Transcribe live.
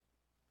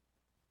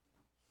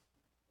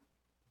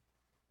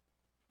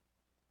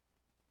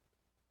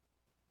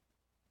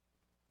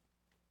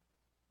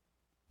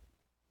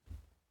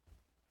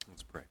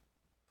Let's pray.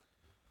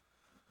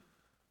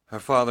 Our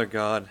Father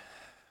God,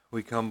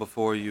 we come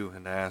before you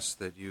and ask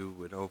that you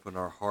would open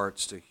our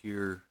hearts to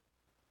hear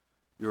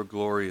your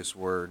glorious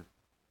word,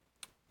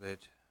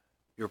 that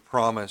your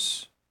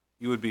promise,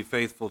 you would be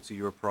faithful to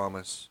your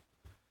promise,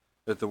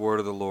 that the word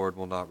of the Lord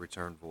will not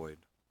return void,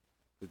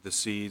 that the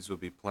seeds would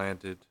be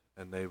planted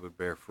and they would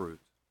bear fruit.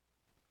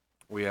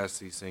 We ask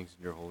these things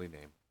in your holy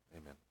name.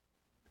 Amen.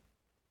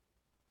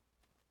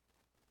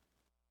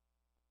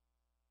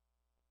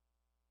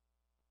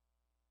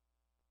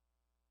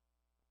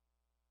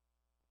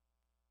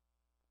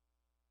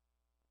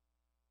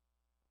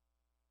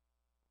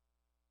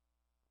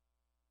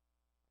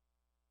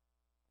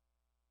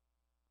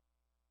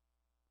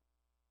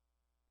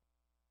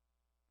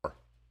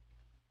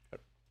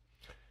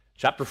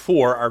 Chapter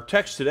 4, our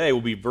text today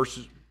will be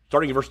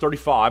starting in verse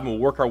 35, and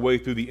we'll work our way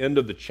through the end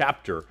of the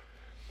chapter.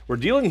 We're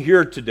dealing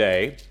here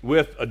today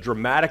with a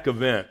dramatic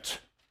event.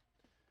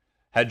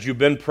 Had you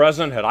been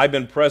present, had I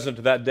been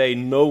present that day,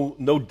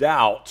 no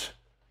doubt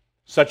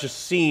such a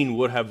scene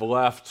would have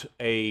left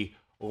a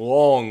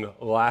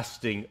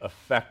long-lasting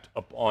effect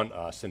upon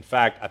us. In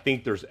fact, I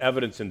think there's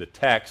evidence in the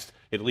text,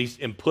 at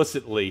least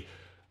implicitly,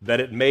 that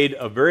it made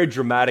a very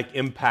dramatic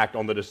impact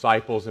on the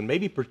disciples, and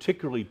maybe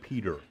particularly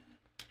Peter.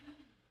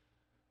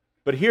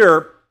 But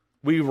here,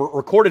 we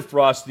recorded for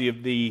us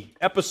the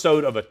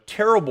episode of a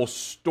terrible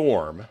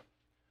storm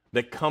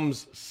that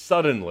comes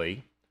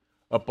suddenly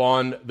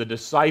upon the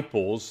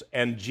disciples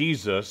and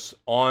Jesus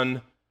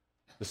on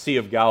the Sea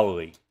of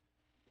Galilee.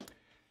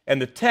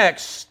 And the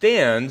text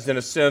stands, in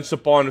a sense,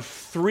 upon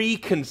three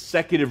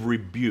consecutive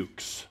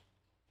rebukes.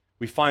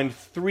 We find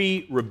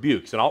three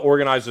rebukes, and I'll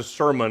organize a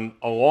sermon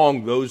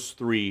along those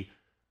three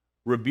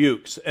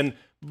rebukes.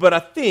 But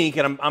I think,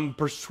 and I'm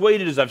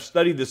persuaded as I've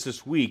studied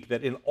this week,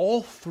 that in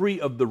all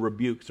three of the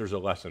rebukes, there's a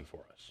lesson for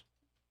us.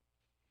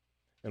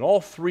 In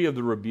all three of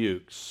the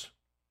rebukes,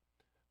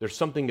 there's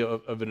something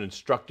of an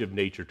instructive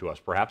nature to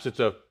us. Perhaps it's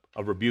a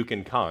rebuke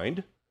in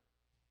kind.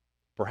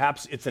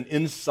 Perhaps it's an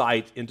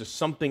insight into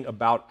something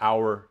about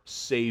our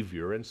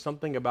Savior and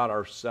something about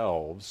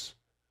ourselves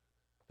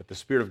that the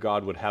Spirit of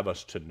God would have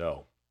us to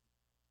know.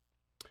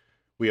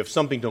 We have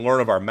something to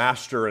learn of our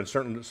Master and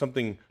certainly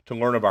something to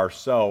learn of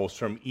ourselves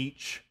from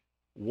each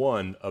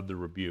one of the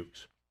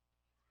rebukes.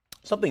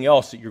 Something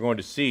else that you're going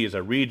to see as I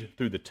read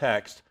through the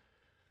text,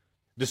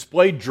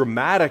 displayed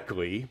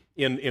dramatically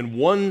in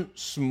one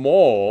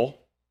small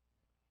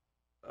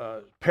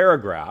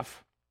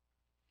paragraph,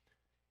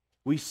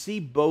 we see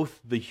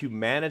both the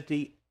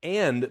humanity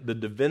and the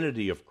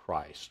divinity of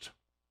Christ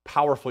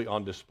powerfully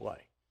on display.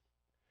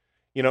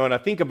 You know, and I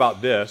think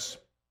about this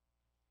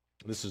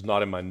is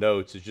not in my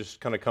notes, it's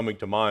just kind of coming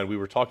to mind. We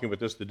were talking about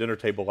this at the dinner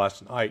table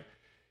last night.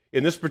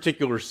 In this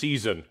particular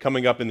season,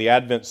 coming up in the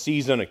Advent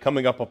season and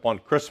coming up upon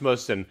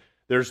Christmas, and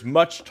there's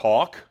much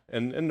talk,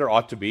 and there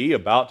ought to be,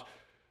 about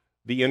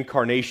the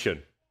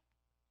incarnation.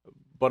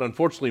 But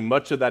unfortunately,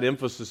 much of that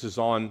emphasis is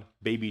on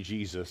baby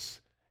Jesus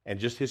and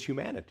just his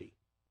humanity.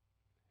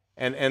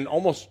 And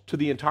almost to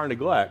the entire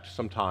neglect,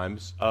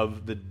 sometimes,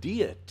 of the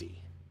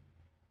deity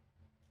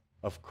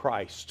of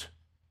Christ.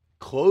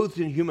 Clothed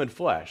in human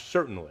flesh,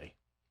 certainly,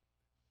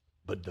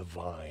 but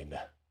divine,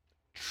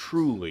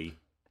 truly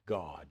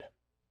God.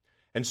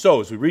 And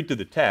so, as we read through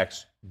the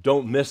text,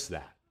 don't miss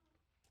that.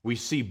 We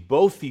see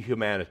both the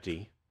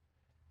humanity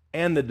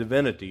and the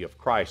divinity of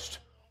Christ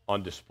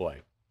on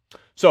display.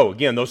 So,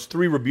 again, those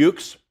three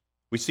rebukes,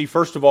 we see,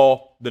 first of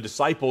all, the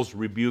disciples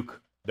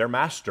rebuke their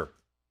master.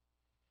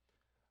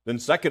 Then,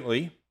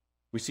 secondly,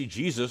 we see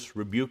Jesus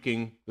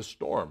rebuking the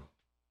storm.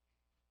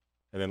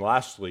 And then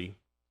lastly,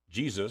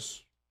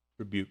 Jesus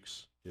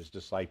rebukes his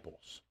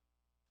disciples.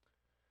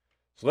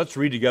 So let's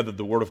read together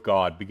the Word of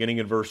God, beginning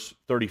in verse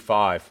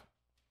 35.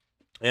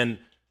 And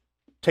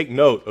take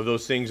note of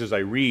those things as I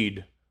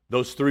read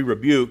those three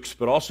rebukes,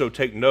 but also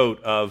take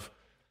note of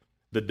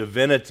the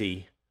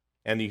divinity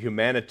and the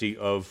humanity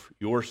of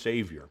your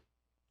Savior.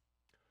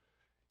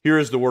 Here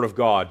is the Word of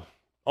God.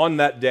 On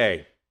that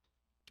day,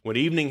 when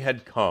evening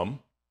had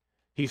come,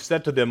 he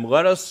said to them,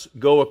 "Let us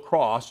go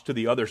across to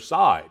the other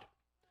side."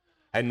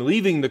 And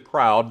leaving the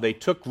crowd, they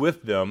took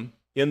with them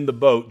in the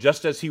boat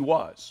just as he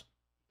was.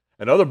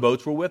 And other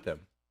boats were with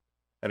him.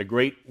 And a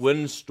great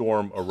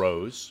windstorm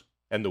arose,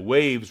 and the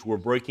waves were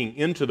breaking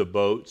into the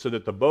boat, so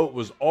that the boat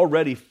was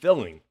already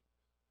filling.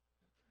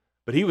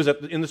 But he was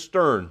in the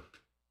stern,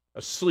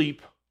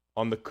 asleep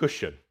on the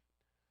cushion.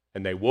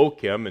 And they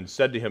woke him and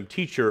said to him,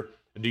 "Teacher,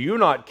 do you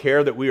not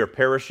care that we are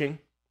perishing?"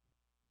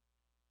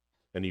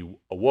 And he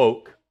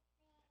awoke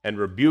and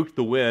rebuked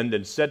the wind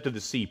and said to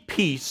the sea,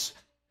 "Peace,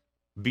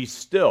 be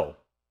still."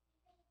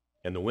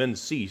 And the wind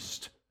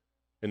ceased,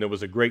 and there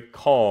was a great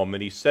calm.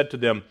 And he said to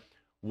them,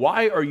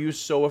 "Why are you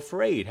so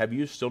afraid? Have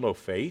you still no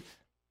faith?"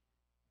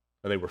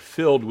 And they were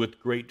filled with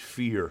great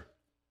fear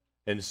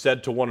and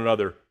said to one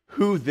another,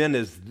 "Who then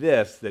is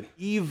this that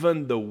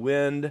even the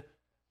wind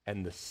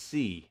and the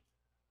sea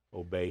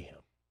obey him?"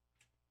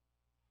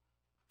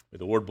 May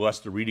the Lord bless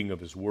the reading of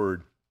his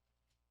word.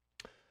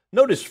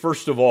 Notice,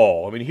 first of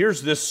all,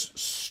 here's this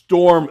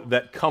storm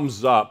that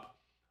comes up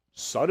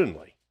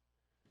suddenly.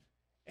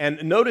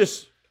 And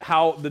notice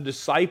how the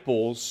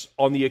disciples,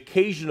 on the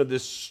occasion of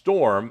this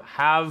storm,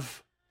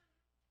 have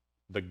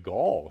the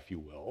gall, if you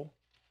will,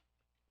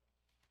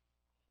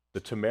 the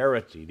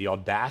temerity, the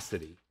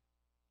audacity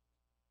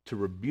to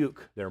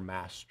rebuke their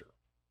master.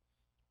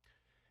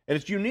 And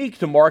it's unique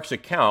to Mark's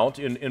account.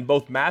 In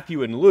both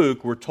Matthew and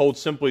Luke, we're told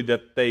simply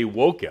that they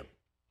woke him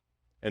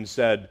and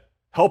said,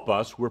 "Help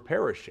us, we're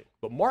perishing."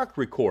 But Mark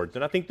records,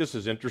 and I think this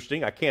is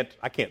interesting. I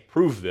can't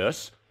prove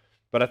this,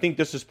 but I think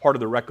this is part of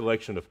the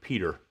recollection of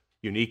Peter,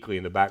 uniquely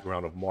in the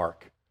background of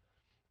Mark,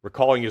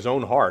 recalling his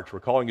own heart,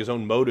 recalling his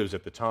own motives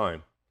at the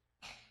time.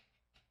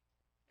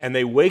 And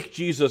they wake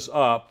Jesus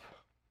up,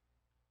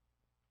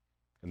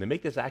 and they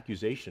make this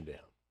accusation to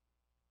him.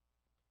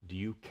 Do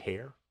you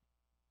care?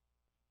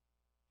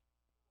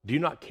 Do you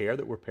not care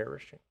that we're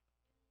perishing?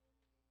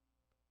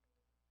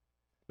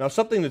 Now,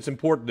 something that's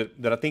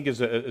important that I think is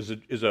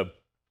an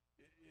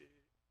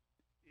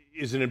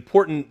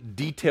important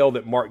detail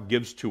that Mark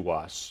gives to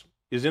us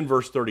is in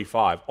verse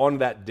 35. On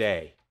that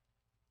day,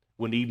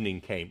 when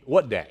evening came.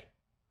 What day?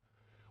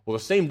 Well,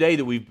 the same day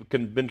that we've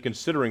been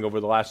considering over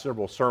the last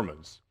several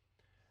sermons.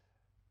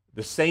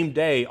 The same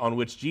day on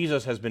which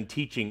Jesus has been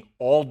teaching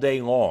all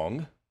day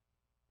long.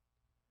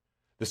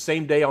 The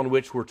same day on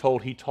which we're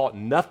told he taught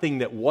nothing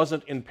that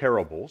wasn't in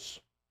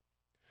parables.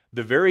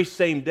 The very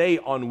same day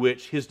on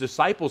which his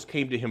disciples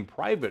came to him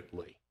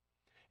privately,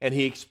 and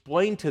he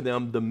explained to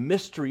them the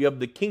mystery of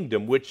the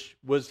kingdom, which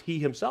was he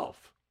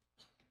himself.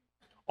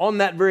 On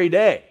that very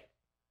day,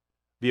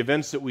 the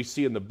events that we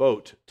see in the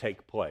boat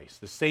take place.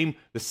 The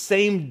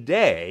same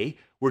day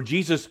where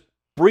Jesus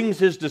brings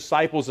his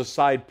disciples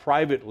aside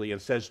privately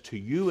and says, "To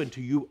you and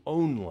to you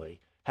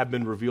only have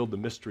been revealed the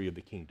mystery of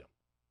the kingdom."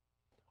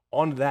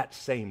 On that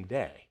same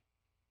day,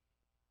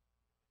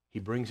 he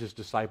brings his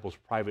disciples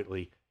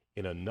privately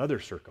in another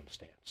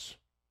circumstance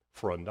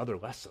for another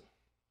lesson.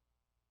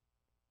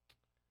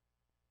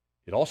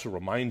 It also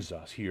reminds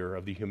us here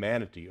of the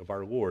humanity of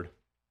our Lord.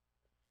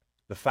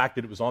 The fact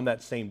that it was on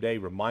that same day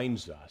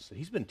reminds us that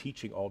he's been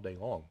teaching all day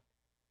long.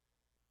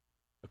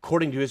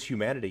 According to his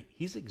humanity,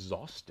 he's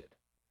exhausted.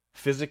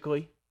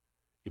 Physically,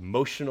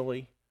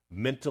 emotionally,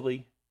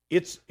 mentally.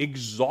 It's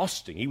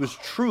exhausting. He was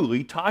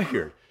truly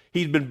tired.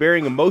 He'd been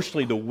bearing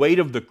emotionally the weight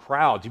of the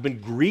crowds. He'd been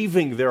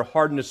grieving their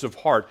hardness of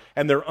heart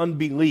and their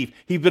unbelief.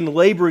 He'd been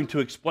laboring to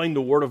explain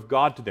the Word of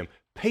God to them,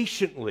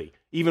 patiently,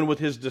 even with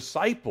his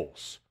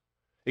disciples,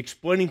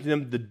 explaining to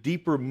them the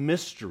deeper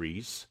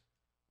mysteries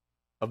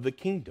of the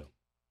kingdom.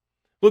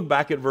 Look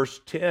back at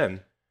verse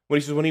 10, when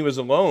he says, when he was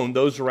alone,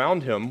 those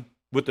around him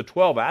with the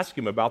 12 asked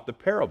him about the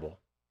parable.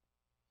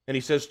 And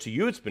he says, "To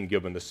you it's been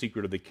given the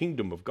secret of the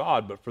kingdom of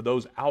God, but for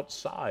those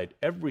outside,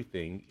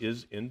 everything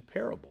is in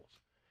parables."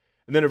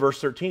 And then in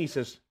verse 13 he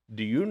says,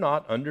 "Do you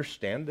not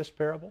understand this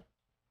parable?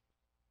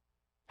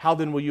 How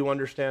then will you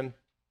understand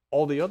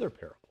all the other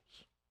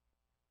parables?"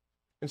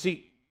 And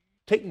see,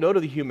 take note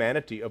of the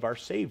humanity of our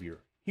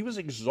Savior. He was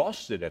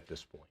exhausted at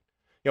this point.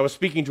 I was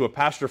speaking to a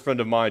pastor friend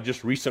of mine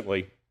just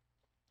recently.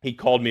 He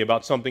called me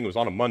about something. It was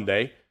on a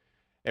Monday,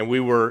 and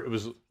it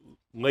was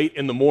late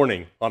in the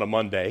morning on a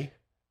Monday,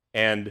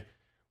 and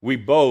we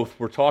both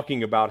were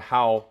talking about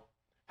how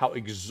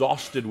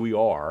exhausted we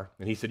are.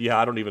 And he said, "Yeah,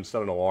 I don't even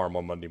set an alarm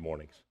on Monday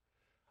mornings.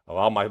 I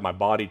allow my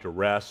body to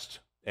rest,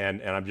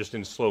 and I'm just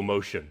in slow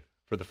motion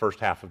for the first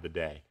half of the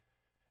day."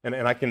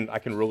 And I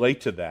can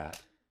relate to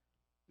that.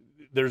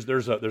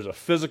 There's a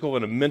physical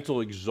and a mental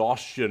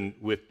exhaustion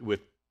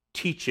with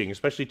teaching,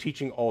 especially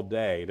teaching all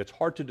day, and it's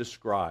hard to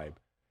describe.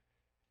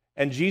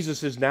 And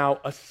Jesus is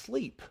now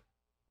asleep.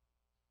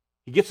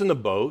 He gets in the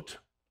boat.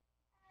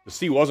 The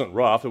sea wasn't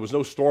rough. There was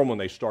no storm when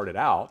they started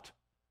out.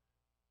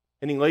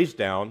 And he lays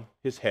down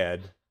his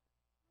head,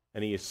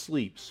 and he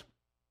sleeps.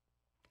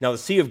 Now, the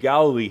Sea of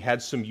Galilee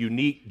had some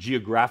unique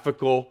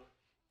geographical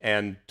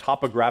and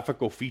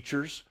topographical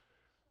features.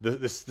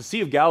 The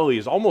Sea of Galilee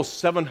is almost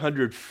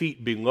 700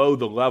 feet below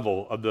the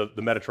level of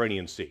the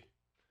Mediterranean Sea.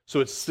 So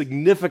it's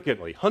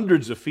significantly,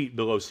 hundreds of feet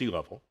below sea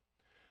level.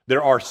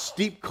 There are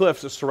steep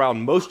cliffs that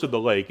surround most of the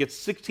lake. It's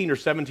 16 or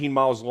 17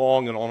 miles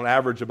long and on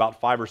average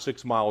about 5 or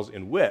 6 miles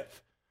in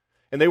width.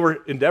 And they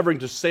were endeavoring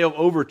to sail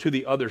over to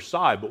the other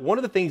side. But one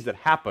of the things that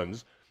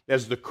happens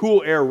as the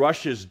cool air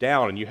rushes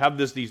down and you have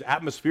these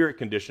atmospheric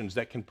conditions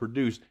that can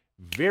produce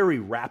very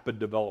rapid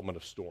development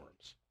of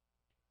storms.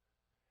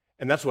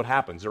 And that's what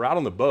happens. They're out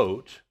on the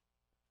boat.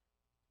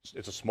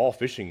 It's a small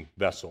fishing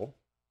vessel.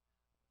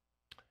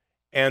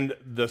 And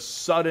the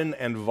sudden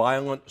and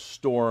violent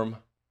storm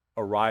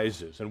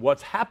arises. And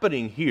what's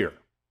happening here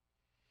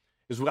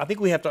is I think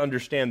we have to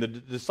understand that the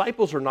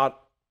disciples are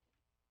not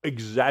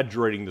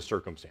exaggerating the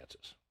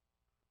circumstances.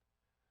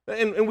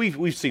 And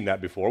we've seen that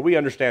before. We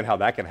understand how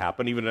that can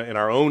happen. Even in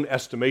our own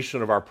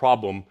estimation of our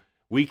problem,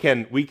 we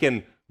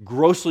can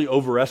grossly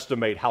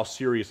overestimate how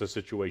serious a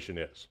situation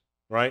is,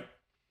 right?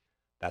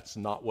 That's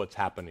not what's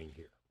happening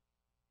here.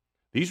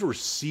 These were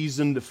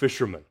seasoned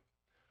fishermen.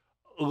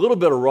 A little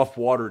bit of rough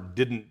water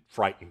didn't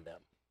frighten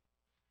them.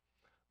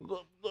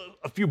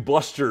 A few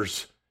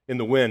blusters in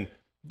the wind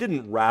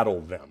didn't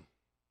rattle them.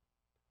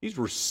 These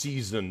were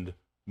seasoned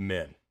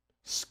men,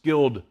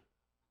 skilled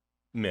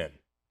men.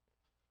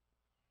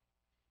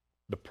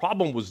 The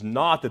problem was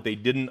not that they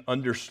didn't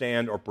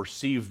understand or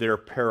perceive their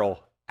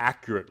peril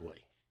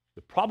accurately.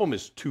 The problem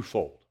is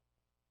twofold.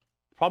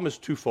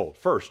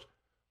 First,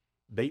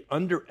 they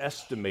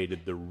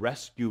underestimated the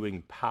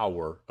rescuing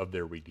power of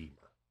their Redeemer.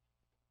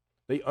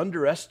 They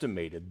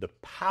underestimated the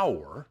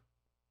power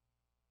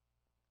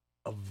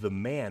of the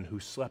man who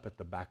slept at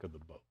the back of the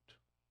boat.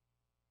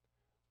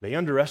 They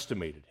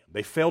underestimated him.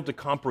 They failed to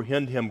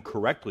comprehend him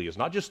correctly as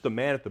not just the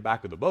man at the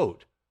back of the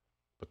boat,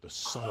 but the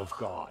Son of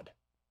God.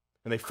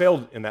 And they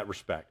failed in that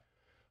respect.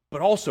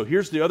 But also,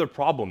 here's the other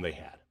problem they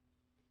had,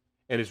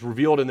 and it's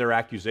revealed in their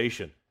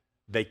accusation.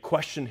 They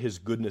questioned his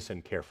goodness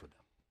and care for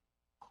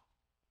them.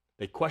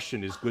 They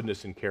questioned his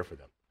goodness and care for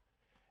them.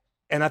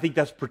 And I think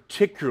that's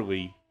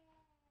particularly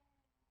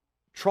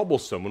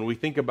troublesome when we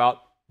think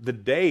about the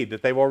day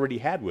that they've already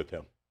had with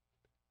him,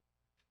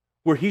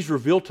 where he's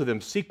revealed to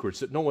them secrets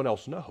that no one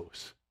else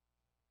knows.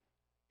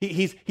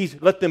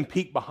 He's let them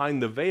peek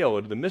behind the veil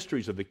into the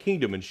mysteries of the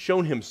kingdom and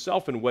shown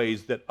himself in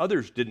ways that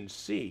others didn't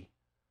see.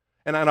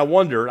 And I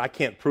wonder, I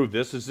can't prove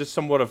this, is this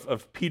somewhat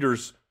of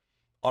Peter's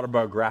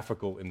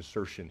autobiographical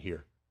insertion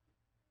here?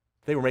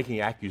 They were making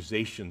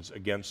accusations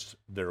against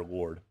their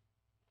Lord.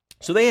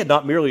 So they had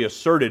not merely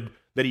asserted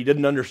that he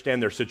didn't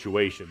understand their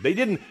situation. They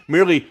didn't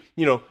merely,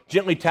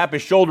 gently tap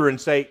his shoulder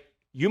and say,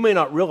 "You may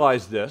not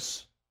realize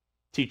this,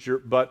 teacher,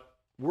 but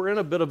we're in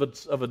a bit of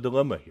a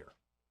dilemma here.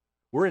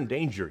 We're in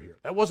danger here."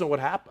 That wasn't what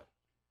happened.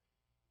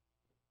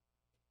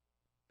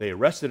 They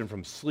arrested him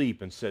from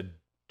sleep and said,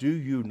 "Do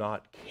you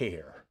not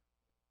care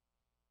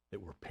that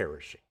we're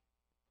perishing?"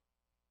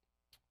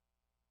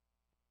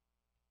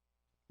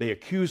 They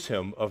accuse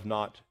him of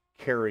not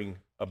caring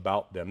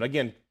about them. And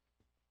again,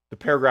 the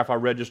paragraph I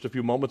read just a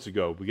few moments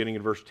ago, beginning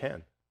in verse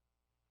 10.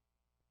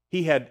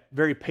 He had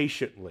very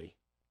patiently,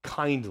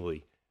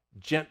 kindly,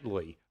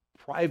 gently,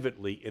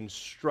 privately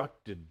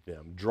instructed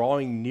them,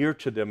 drawing near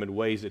to them in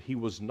ways that he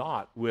was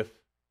not with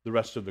the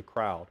rest of the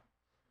crowd.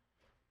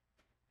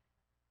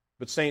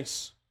 But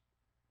saints,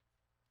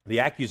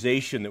 the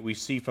accusation that we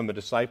see from the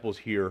disciples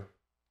here,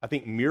 I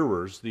think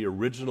mirrors the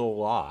original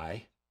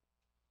lie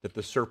that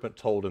the serpent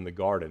told in the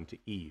garden to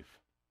Eve.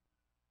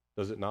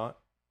 Does it not?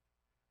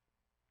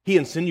 He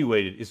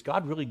insinuated, is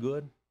God really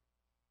good?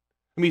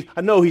 I mean,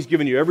 I know he's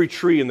given you every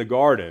tree in the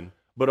garden,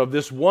 but of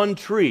this one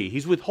tree,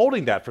 he's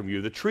withholding that from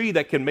you, the tree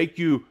that can make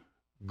you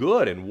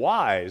good and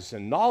wise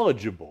and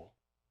knowledgeable.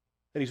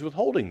 And he's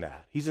withholding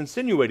that. He's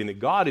insinuating that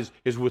God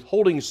is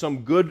withholding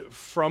some good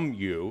from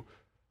you.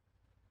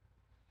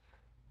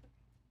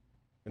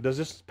 And does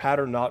this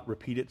pattern not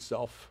repeat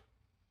itself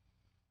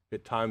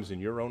at times in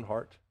your own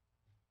heart?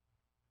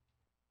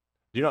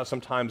 Do you not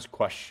sometimes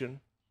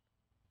question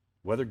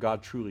whether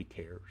God truly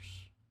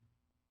cares?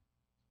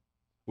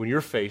 When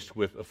you're faced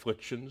with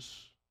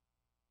afflictions,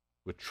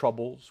 with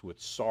troubles, with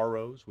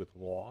sorrows, with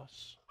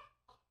loss,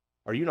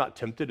 are you not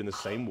tempted in the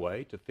same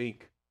way to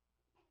think,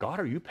 God,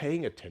 are you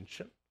paying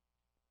attention?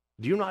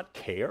 Do you not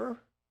care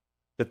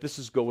that this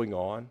is going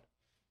on?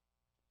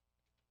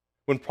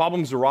 When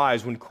problems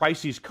arise, when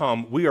crises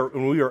come,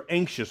 when we are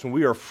anxious, when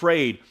we are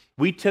afraid,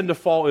 we tend to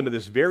fall into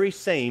this very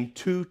same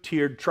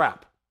two-tiered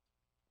trap.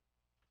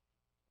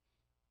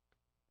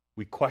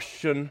 We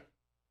question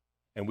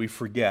and we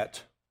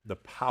forget the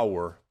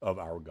power of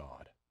our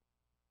God.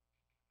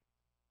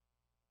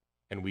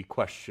 And we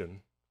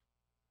question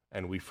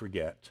and we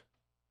forget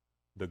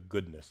the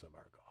goodness of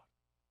our God.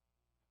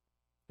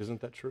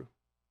 Isn't that true?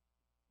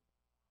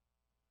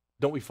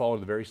 Don't we fall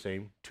into the very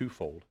same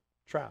twofold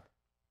trap?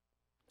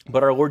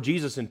 But our Lord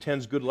Jesus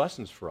intends good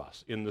lessons for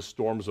us in the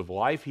storms of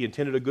life. He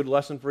intended a good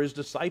lesson for his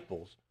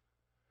disciples.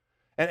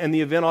 And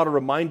the event ought to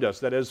remind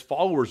us that as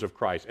followers of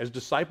Christ, as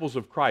disciples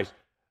of Christ,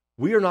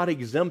 we are not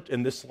exempt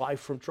in this life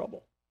from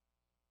trouble.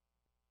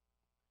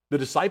 The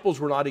disciples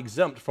were not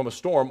exempt from a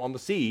storm on the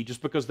sea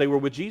just because they were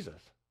with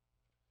Jesus.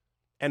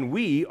 And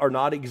we are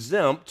not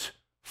exempt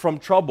from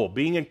trouble.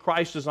 Being in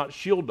Christ does not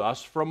shield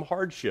us from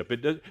hardship,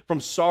 from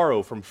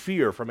sorrow, from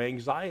fear, from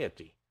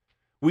anxiety.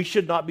 We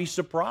should not be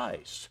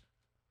surprised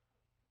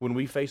when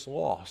we face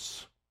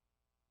loss,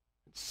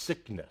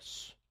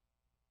 sickness,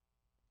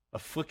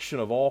 affliction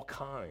of all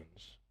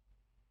kinds.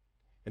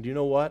 And you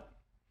know what?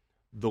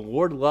 The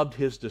Lord loved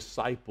his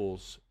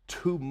disciples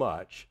too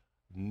much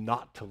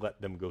not to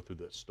let them go through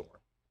this storm.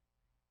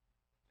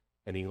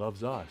 And he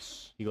loves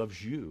us, he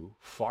loves you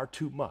far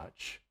too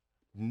much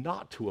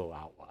not to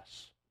allow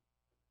us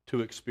to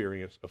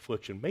experience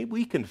affliction. May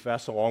we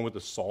confess along with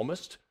the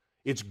psalmist,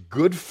 it's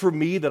good for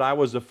me that I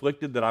was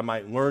afflicted that I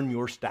might learn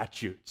your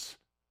statutes.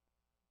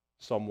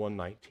 Psalm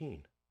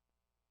 119.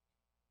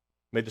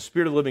 May the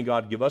Spirit of the living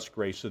God give us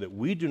grace so that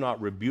we do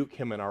not rebuke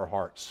him in our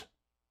hearts,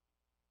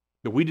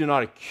 that we do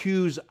not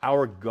accuse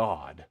our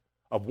God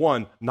of,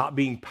 one, not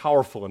being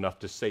powerful enough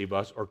to save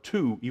us, or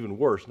two, even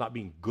worse, not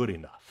being good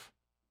enough,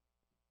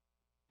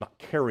 not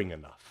caring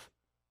enough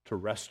to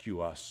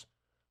rescue us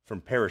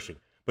from perishing.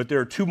 But there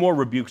are two more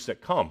rebukes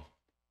that come.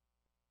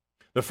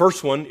 The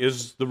first one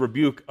is the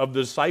rebuke of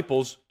the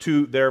disciples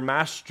to their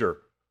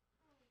master.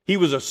 He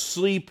was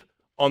asleep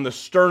on the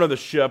stern of the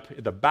ship,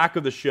 at the back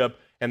of the ship,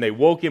 and they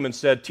woke him and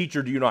said,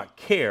 "Teacher, do you not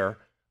care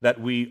that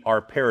we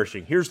are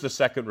perishing?" Here's the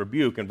second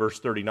rebuke in verse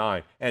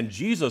 39. "And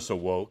Jesus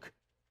awoke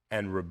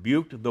and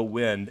rebuked the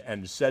wind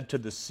and said to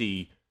the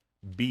sea,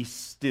 'Be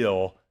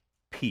still,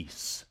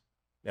 peace.'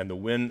 And the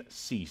wind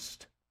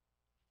ceased,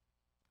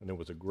 and there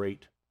was a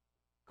great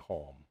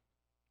calm."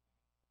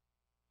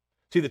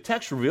 See, the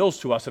text reveals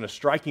to us in a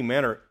striking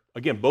manner,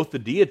 again, both the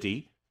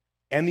deity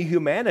and the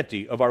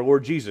humanity of our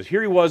Lord Jesus.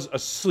 Here he was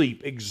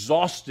asleep,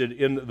 exhausted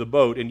in the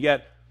boat, and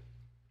yet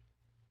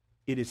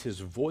it is his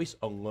voice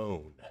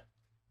alone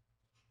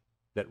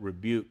that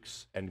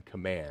rebukes and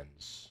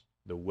commands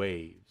the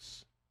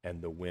waves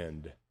and the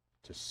wind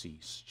to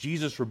cease.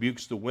 Jesus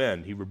rebukes the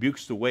wind, he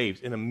rebukes the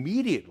waves, and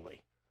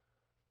immediately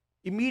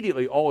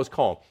all is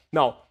calm.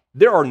 Now,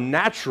 there are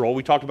natural,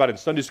 we talked about in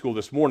Sunday school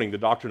this morning, the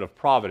doctrine of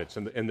providence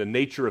and the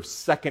nature of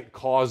second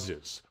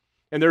causes.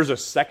 And there's a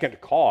second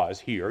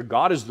cause here.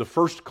 God is the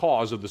first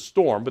cause of the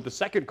storm, but the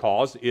second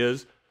cause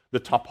is the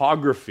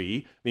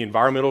topography, the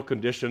environmental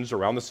conditions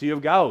around the Sea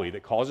of Galilee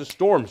that causes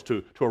storms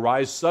to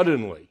arise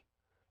suddenly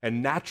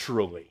and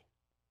naturally.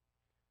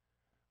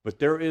 But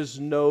there is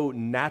no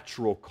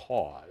natural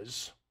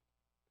cause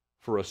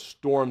for a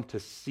storm to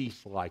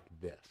cease like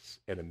this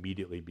and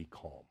immediately be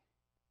calm.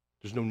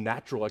 There's no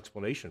natural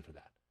explanation for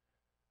that.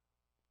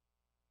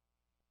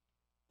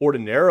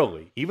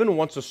 Ordinarily, even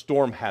once a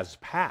storm has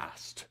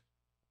passed,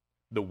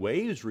 the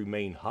waves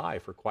remain high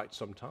for quite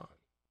some time.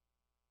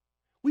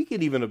 We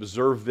can even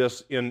observe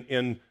this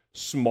in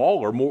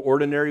smaller, more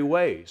ordinary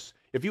ways.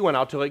 If you went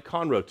out to Lake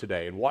Conroe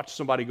today and watched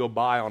somebody go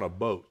by on a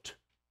boat,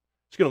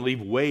 it's going to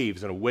leave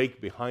waves and a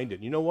wake behind it.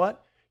 And you know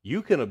what?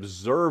 You can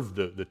observe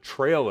the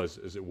trail, as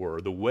it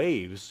were, the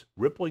waves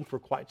rippling for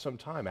quite some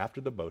time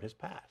after the boat has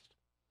passed.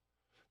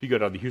 If you go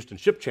down the Houston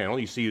Ship Channel,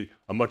 you see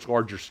a much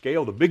larger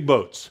scale, the big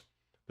boats.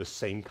 The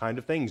same kind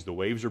of things. The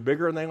waves are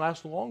bigger and they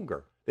last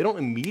longer. They don't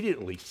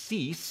immediately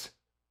cease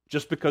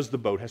just because the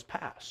boat has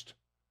passed.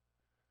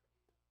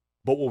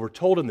 But what we're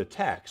told in the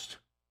text,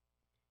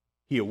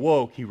 he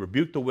awoke, he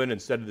rebuked the wind and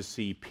said to the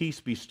sea, "Peace,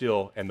 be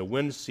still," and the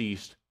wind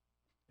ceased,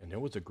 and there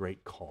was a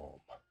great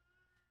calm.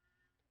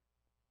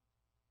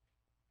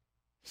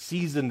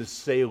 Seasoned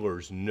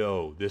sailors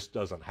know this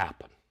doesn't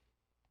happen.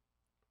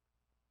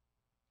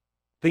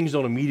 Things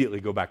don't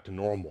immediately go back to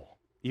normal,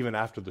 even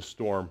after the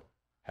storm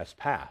has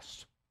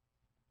passed.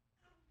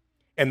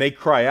 And they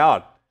cry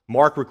out.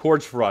 Mark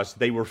records for us,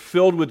 they were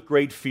filled with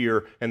great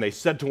fear, and they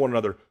said to one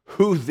another,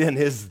 "Who then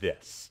is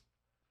this?"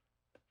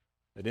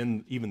 That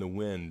even the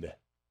wind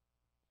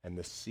and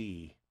the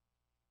sea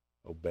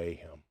obey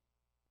him.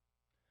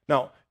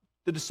 Now,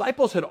 the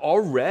disciples had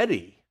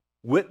already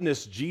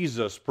witnessed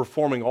Jesus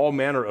performing all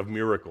manner of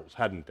miracles,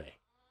 hadn't they?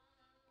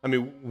 I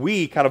mean,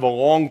 we kind of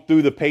along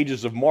through the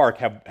pages of Mark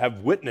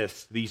have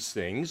witnessed these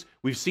things.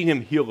 We've seen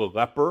him heal a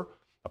leper,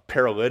 a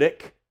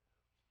paralytic,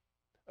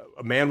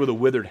 a man with a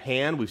withered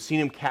hand. We've seen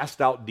him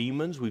cast out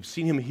demons. We've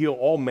seen him heal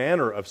all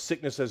manner of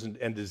sicknesses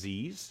and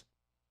disease.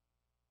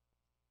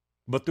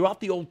 But throughout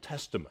the Old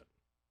Testament,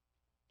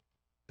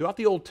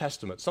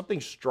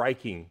 something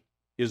striking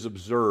is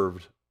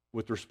observed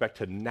with respect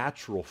to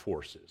natural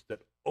forces,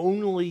 that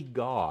only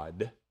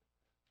God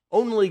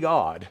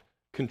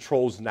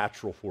controls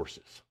natural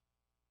forces.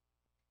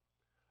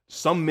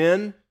 Some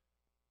men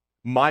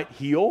might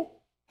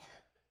heal.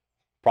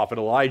 Prophet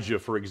Elijah,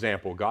 for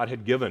example, God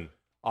had given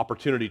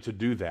opportunity to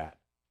do that.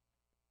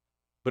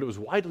 But it was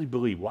widely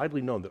believed,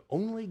 widely known that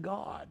only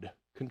God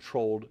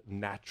controlled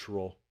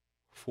natural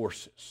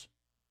forces.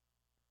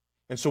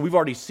 And so we've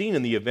already seen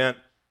in the event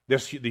the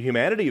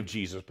humanity of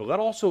Jesus, but let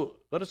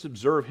us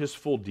observe his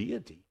full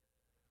deity.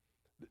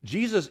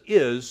 Jesus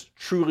is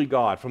truly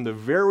God from the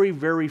very,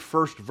 very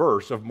first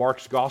verse of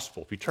Mark's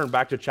gospel. If you turn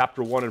back to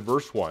chapter 1 and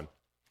verse 1,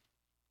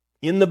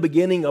 in the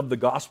beginning of the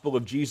gospel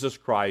of Jesus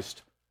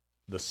Christ,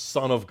 the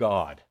Son of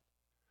God.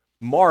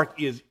 Mark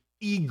is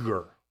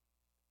eager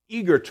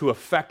to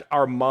affect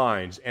our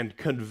minds and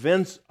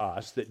convince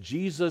us that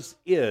Jesus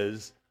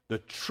is the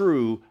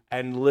true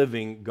and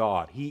living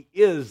God. He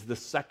is the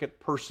second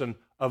person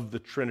of the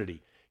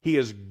Trinity. He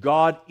is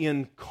God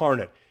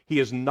incarnate. He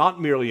is not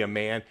merely a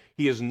man.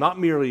 He is not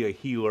merely a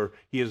healer.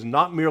 He is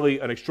not merely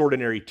an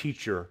extraordinary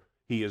teacher.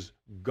 He is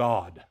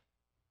God.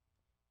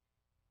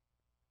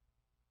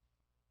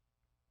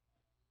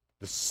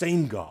 The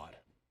same God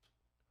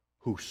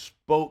who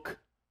spoke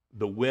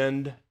the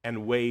wind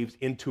and waves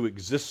into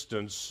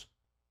existence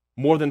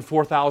more than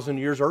 4,000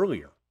 years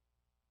earlier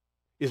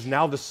is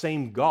now the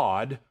same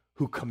God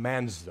who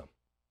commands them.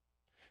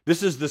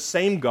 This is the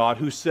same God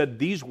who said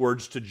these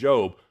words to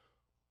Job,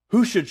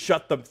 "Who should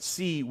shut the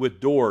sea with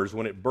doors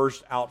when it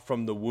burst out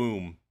from the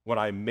womb, when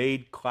I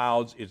made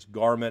clouds its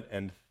garment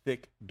and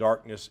thick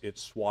darkness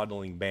its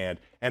swaddling band,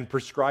 and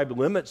prescribed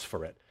limits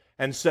for it,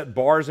 and set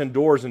bars and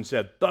doors, and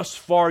said, 'Thus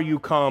far you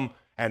come,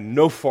 and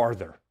no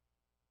farther.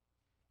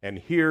 And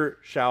here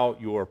shall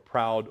your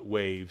proud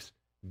waves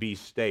be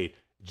stayed.'"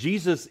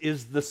 Jesus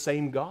is the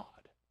same God.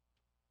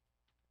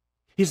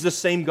 He's the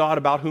same God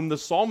about whom the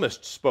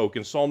psalmist spoke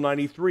in Psalm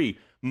 93.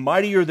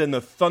 Mightier than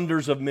the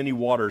thunders of many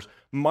waters,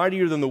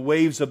 mightier than the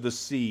waves of the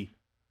sea.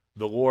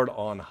 The Lord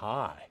on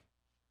high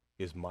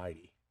is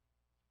mighty.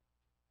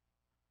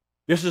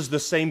 This is the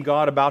same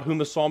God about whom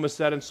the psalmist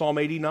said in Psalm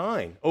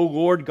 89, O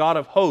Lord God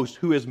of hosts,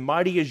 who is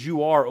mighty as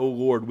you are, O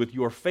Lord, with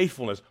your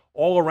faithfulness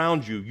all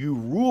around you. You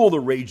rule the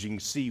raging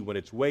sea. When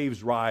its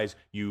waves rise,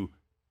 you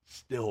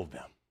still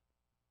them.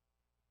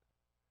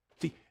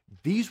 See,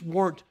 these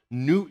weren't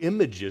new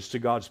images to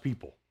God's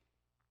people.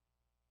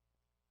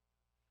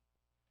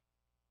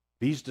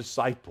 These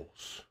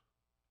disciples,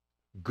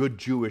 good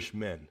Jewish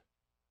men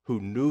who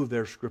knew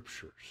their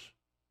scriptures,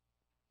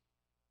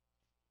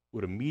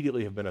 would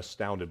immediately have been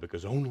astounded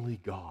because only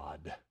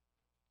God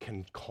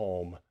can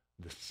calm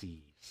the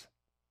seas.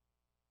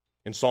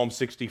 In Psalm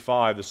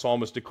 65, the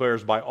psalmist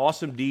declares, by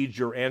awesome deeds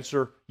you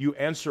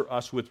answer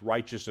us with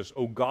righteousness,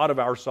 O God of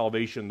our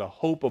salvation, the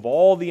hope of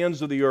all the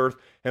ends of the earth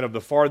and of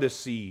the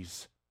farthest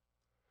seas,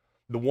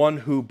 the one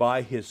who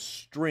by his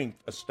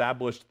strength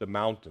established the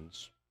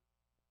mountains,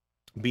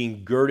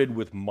 being girded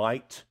with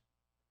might,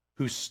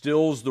 who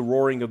stills the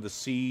roaring of the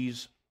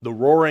seas, the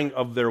roaring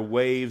of their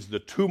waves, the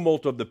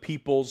tumult of the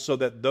peoples, so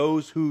that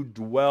those who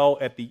dwell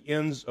at the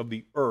ends of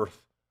the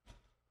earth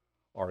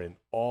are in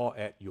awe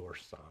at your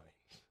signs.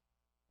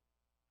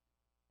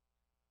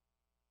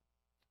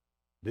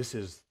 This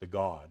is the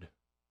God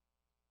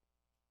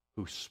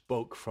who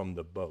spoke from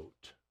the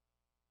boat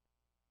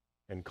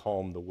and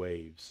calmed the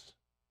waves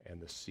and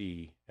the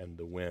sea and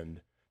the wind.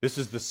 This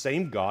is the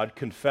same God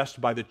confessed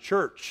by the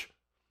church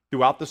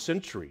throughout the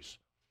centuries.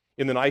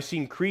 In the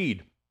Nicene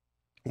Creed,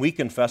 we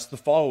confess the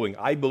following: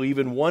 I believe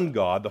in one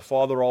God, the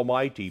Father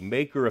Almighty,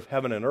 maker of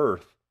heaven and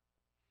earth,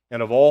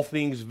 and of all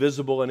things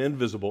visible and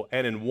invisible,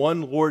 and in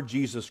one Lord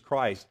Jesus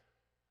Christ,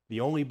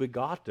 the only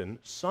begotten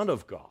Son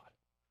of God,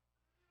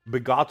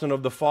 begotten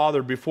of the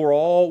Father before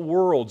all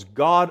worlds,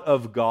 God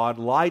of God,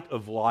 light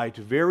of light,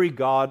 very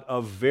God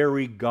of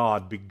very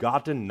God,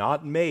 begotten,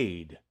 not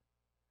made,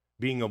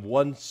 being of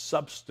one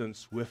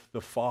substance with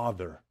the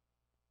Father,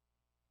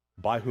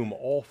 by whom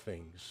all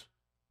things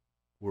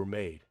were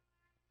made.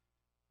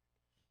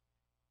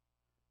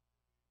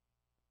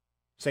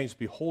 Saints,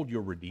 behold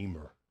your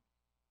Redeemer.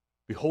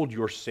 Behold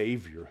your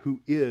Savior, who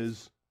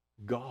is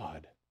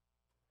God.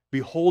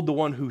 Behold the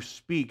one who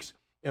speaks,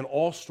 and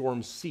all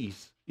storms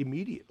cease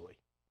immediately.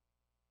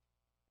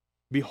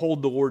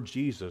 Behold the Lord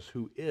Jesus,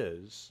 who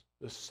is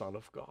the Son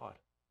of God.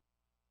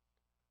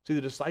 See,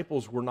 the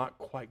disciples were not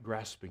quite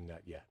grasping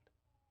that yet.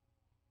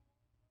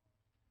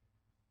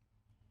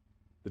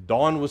 The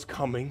dawn was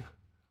coming.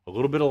 A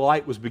little bit of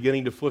light was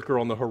beginning to flicker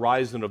on the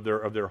horizon of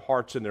their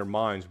hearts and their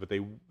minds, but they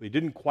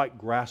didn't quite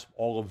grasp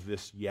all of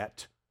this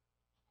yet.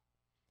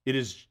 It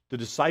is the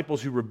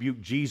disciples who rebuke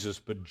Jesus,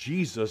 but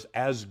Jesus,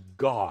 as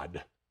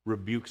God,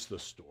 rebukes the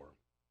storm.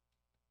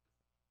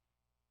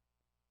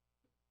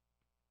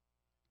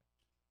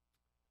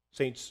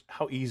 Saints,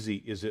 how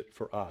easy is it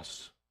for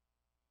us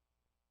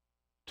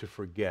to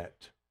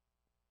forget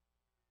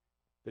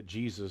that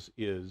Jesus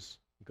is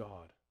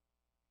God?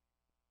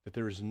 That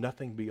there is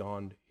nothing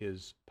beyond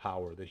his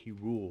power, that he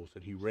rules,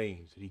 that he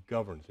reigns, that he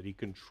governs, that he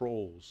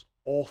controls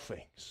all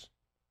things,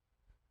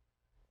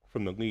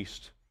 from the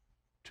least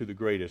to the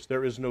greatest.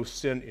 There is no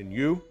sin in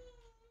you.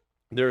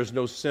 There is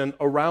no sin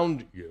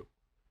around you.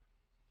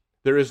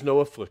 There is no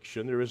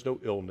affliction. There is no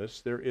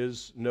illness. There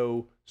is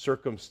no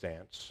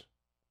circumstance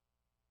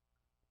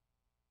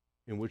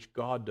in which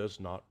God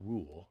does not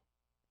rule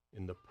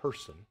in the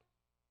person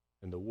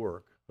and the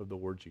work of the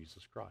Lord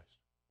Jesus Christ.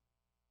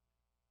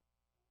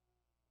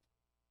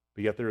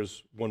 But yet there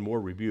is one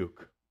more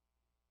rebuke.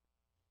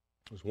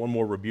 There's one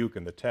more rebuke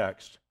in the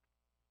text.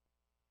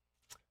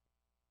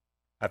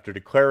 After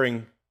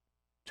declaring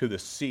to the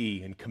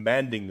sea and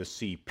commanding the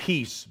sea,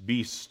 peace,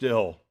 be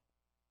still.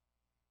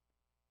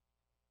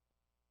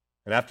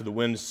 And after the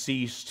wind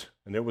ceased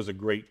and there was a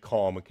great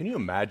calm. And can you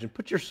imagine?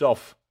 Put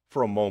yourself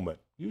for a moment.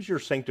 Use your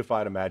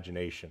sanctified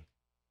imagination.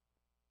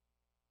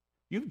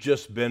 You've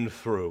just been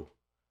through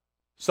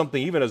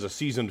something, even as a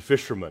seasoned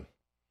fisherman,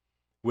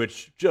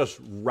 which just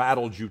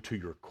rattled you to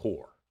your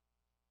core.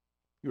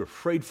 You're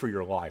afraid for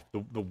your life.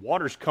 The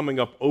water's coming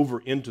up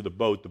over into the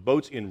boat. The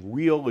boat's in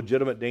real,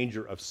 legitimate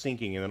danger of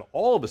sinking. And then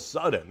all of a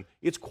sudden,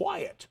 it's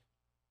quiet.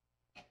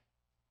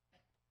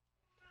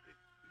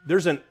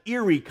 There's an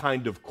eerie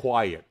kind of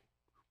quiet.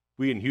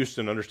 We in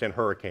Houston understand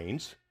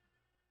hurricanes.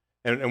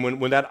 And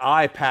when that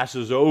eye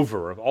passes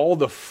over, of all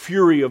the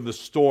fury of the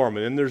storm,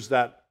 and then there's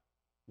that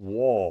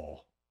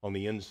wall on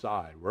the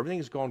inside where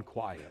everything's gone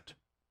quiet.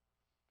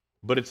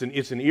 But it's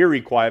an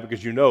eerie quiet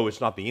because you know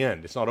it's not the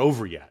end. It's not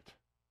over yet.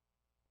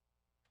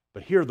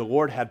 But here the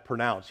Lord had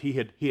pronounced, He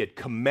had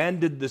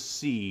commanded the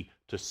sea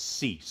to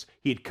cease.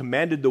 He had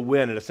commanded the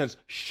wind, in a sense,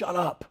 shut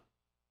up.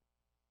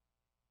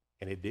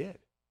 And it did.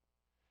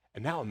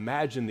 And now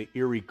imagine the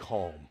eerie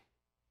calm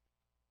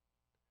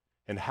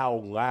and how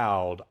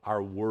loud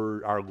our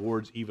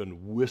Lord's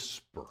even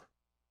whisper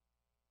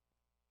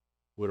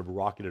would have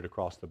rocketed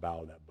across the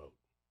bow of that boat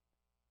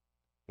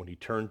when He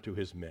turned to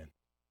His men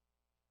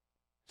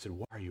He said,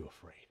 why are you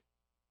afraid?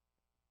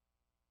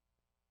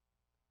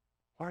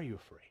 Why are you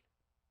afraid?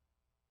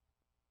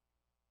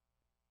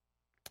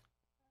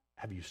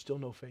 Have you still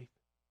no faith?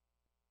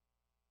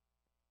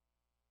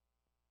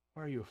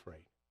 Why are you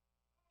afraid?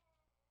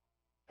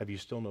 Have you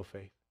still no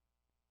faith?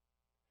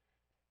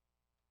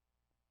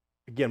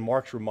 Again,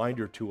 Mark's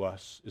reminder to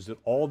us is that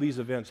all these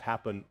events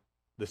happen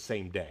the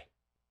same day.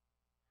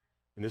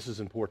 And this is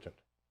important.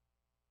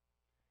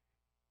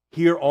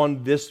 Here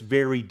on this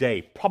very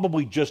day,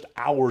 probably just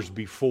hours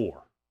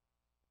before,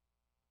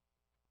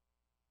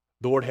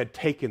 the Lord had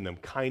taken them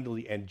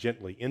kindly and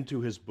gently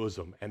into his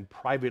bosom and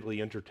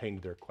privately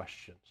entertained their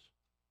questions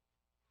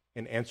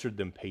and answered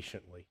them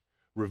patiently,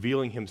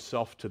 revealing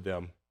himself to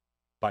them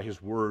by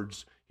his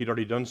words. He'd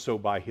already done so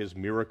by his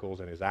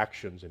miracles and his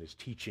actions and his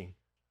teaching.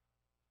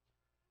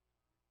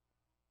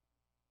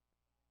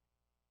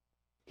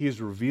 He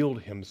has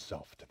revealed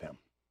himself to them.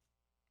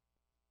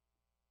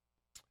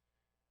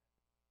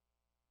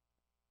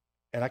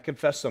 And I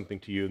confess something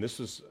to you, and this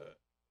is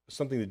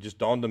something that just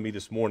dawned on me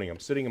this morning. I'm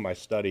sitting in my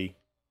study,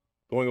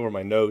 going over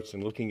my notes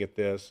and looking at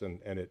this, and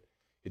it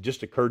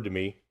just occurred to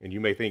me, and you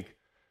may think,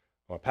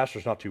 well,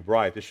 pastor's not too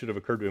bright. This should have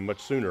occurred to him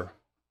much sooner.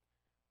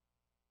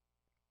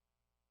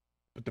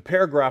 But the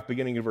paragraph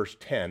beginning in verse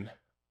 10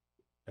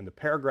 and the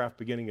paragraph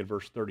beginning in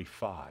verse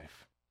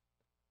 35,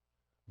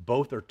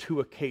 both are two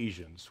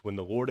occasions when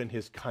the Lord in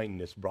his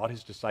kindness brought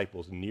his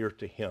disciples near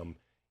to him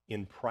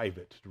in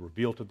private to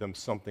reveal to them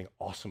something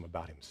awesome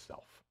about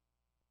himself.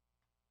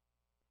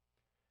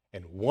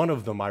 And one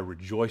of them I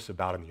rejoice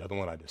about and the other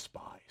one I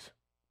despise.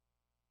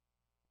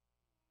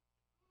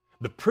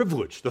 The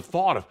privilege, the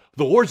thought of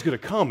the Lord's going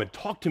to come and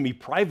talk to me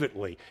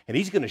privately and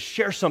he's going to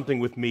share something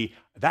with me,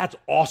 that's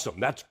awesome,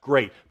 that's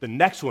great. The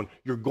next one,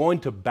 you're going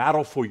to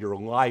battle for your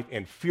life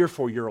and fear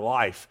for your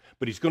life,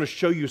 but he's going to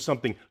show you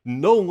something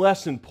no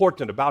less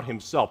important about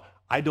himself.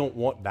 I don't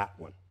want that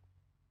one.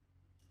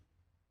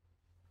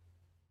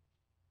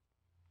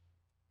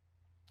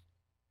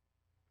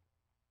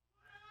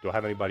 Do I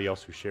have anybody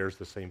else who shares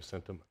the same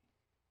sentiment?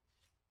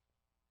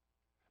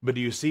 But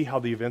do you see how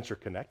the events are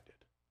connected?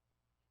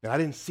 Now, I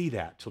didn't see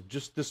that till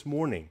just this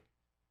morning.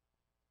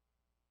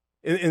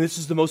 And this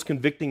is the most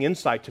convicting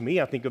insight to me,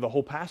 I think, of the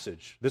whole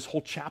passage, this whole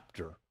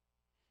chapter,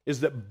 is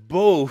that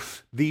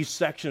both these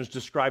sections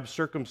describe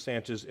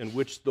circumstances in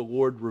which the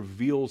Lord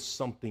reveals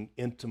something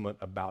intimate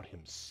about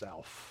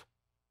himself.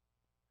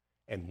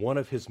 And one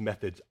of his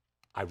methods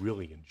I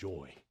really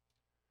enjoy.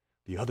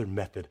 The other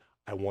method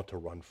I want to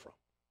run from.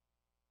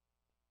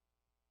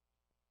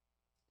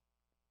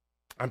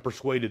 I'm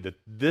persuaded that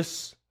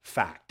this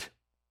fact,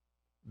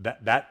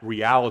 that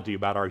reality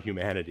about our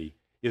humanity,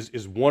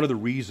 is one of the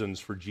reasons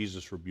for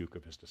Jesus' rebuke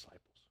of his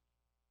disciples.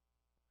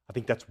 I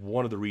think that's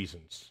one of the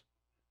reasons.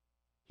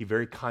 He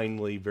very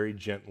kindly, very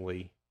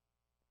gently,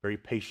 very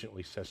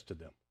patiently says to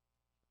them,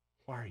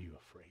 why are you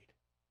afraid?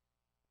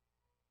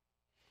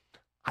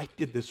 I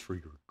did this for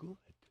your good.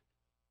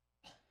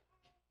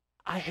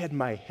 I had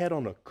my head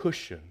on a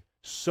cushion,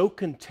 so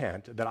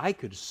content that I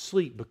could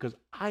sleep because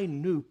I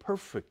knew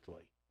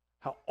perfectly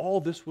how all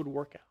this would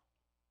work out.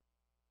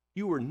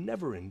 You were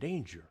never in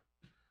danger.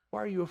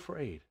 Why are you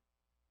afraid?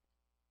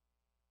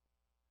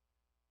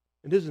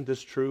 And isn't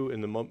this true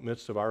in the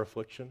midst of our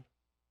affliction?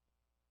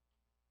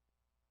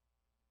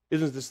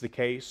 Isn't this the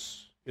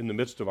case in the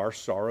midst of our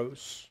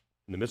sorrows,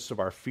 in the midst of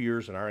our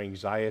fears and our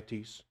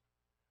anxieties?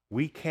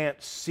 We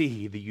can't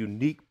see the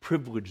unique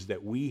privilege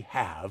that we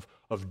have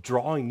of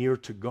drawing near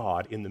to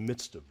God in the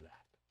midst of that.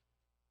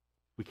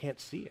 We can't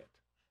see it.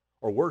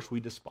 Or worse, we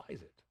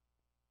despise it.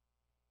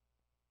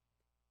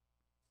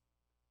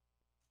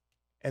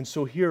 And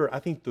so here, I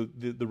think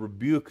the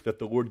rebuke that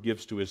the Lord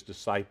gives to his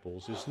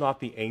disciples is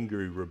not the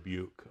angry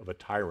rebuke of a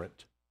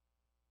tyrant.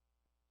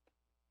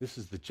 This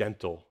is the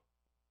gentle,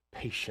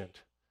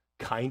 patient,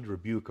 kind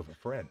rebuke of a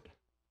friend,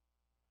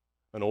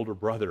 an older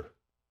brother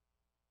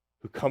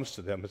who comes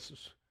to them and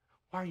says,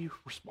 why are you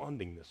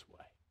responding this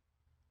way?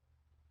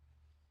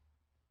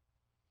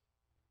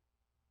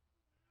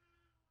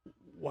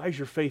 Why is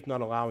your faith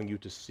not allowing you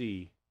to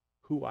see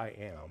who I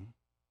am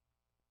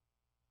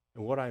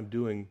and what I'm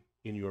doing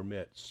in your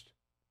midst?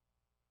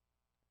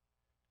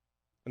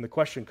 And the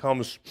question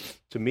comes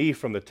to me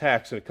from the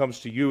text, and it comes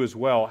to you as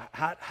well.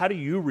 How do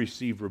you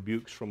receive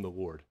rebukes from the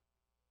Lord?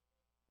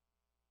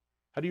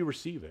 How do you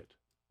receive it?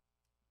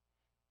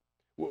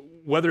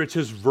 Whether it's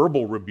his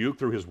verbal rebuke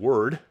through his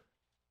word,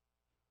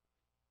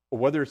 or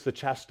whether it's the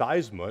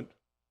chastisement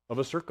of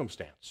a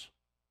circumstance.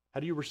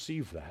 How do you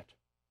receive that?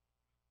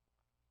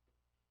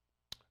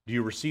 Do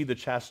you receive the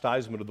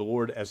chastisement of the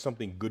Lord as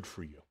something good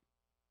for you?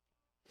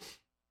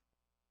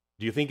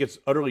 Do you think it's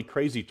utterly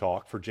crazy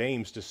talk for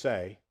James to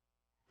say,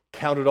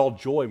 count it all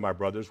joy, my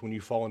brothers, when you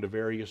fall into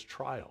various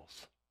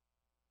trials,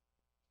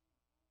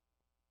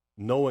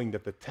 knowing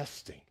that the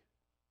testing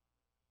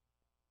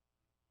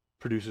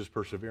produces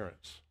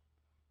perseverance?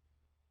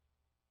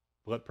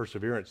 Let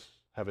perseverance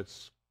have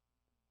its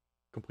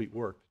complete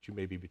work, that you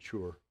may be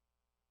mature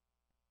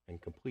and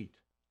complete,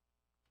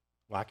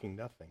 lacking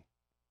nothing.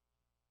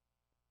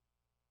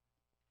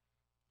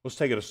 Let's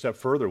take it a step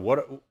further.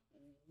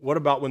 What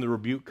about when the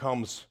rebuke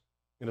comes,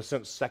 in a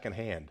sense,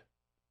 secondhand?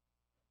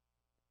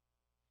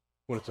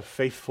 When it's a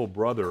faithful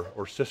brother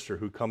or sister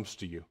who comes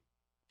to you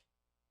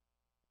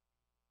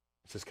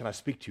and says, "Can I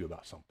speak to you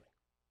about something?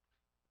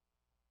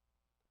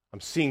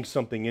 I'm seeing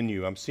something in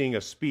you. I'm seeing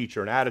a speech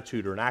or an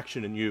attitude or an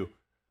action in you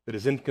that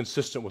is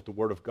inconsistent with the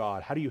Word of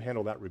God." How do you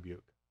handle that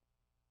rebuke?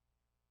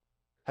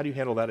 How do you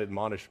handle that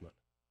admonishment?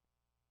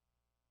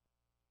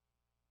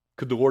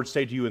 Could the Lord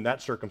say to you in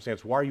that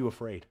circumstance, "Why are you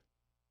afraid?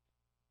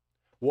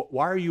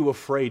 Why are you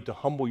afraid to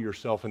humble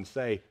yourself and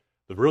say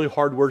the really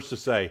hard words to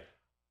say,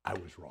 'I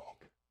was wrong.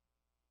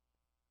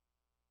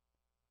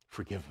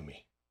 Forgive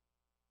me'?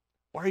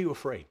 Why are you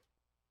afraid?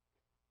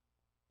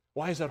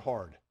 Why is that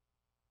hard?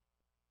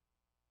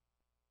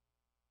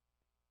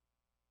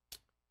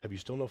 Have you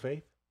still no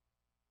faith?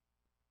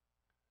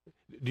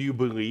 Do you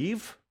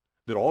believe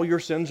that all your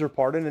sins are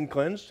pardoned and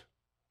cleansed,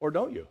 or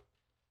don't you?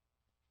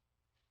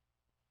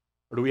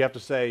 Or do we have to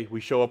say,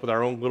 we show up with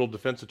our own little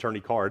defense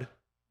attorney card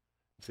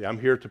and say, "I'm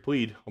here to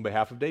plead on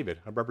behalf of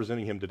David. I'm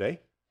representing him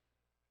today,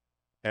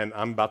 and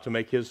I'm about to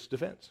make his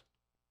defense"?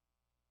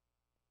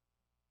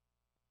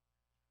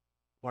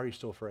 Why are you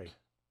still afraid?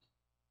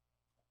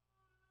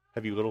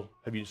 Have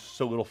you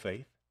so little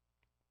faith?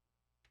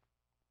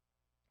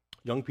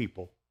 Young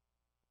people,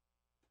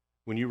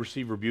 when you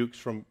receive rebukes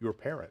from your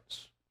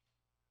parents,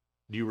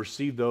 do you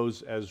receive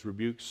those as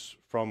rebukes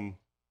from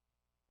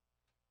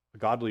a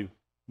godly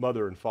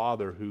mother and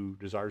father who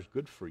desires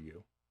good for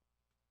you,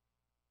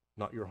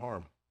 not your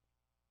harm,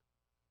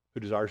 who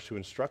desires to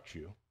instruct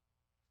you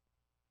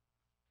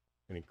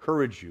and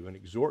encourage you and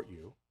exhort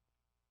you?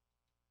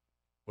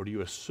 Or do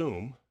you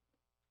assume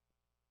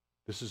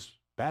this is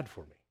bad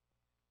for me?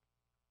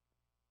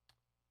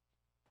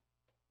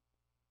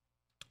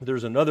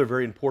 There's another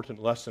very important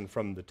lesson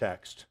from the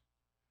text,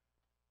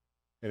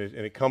 and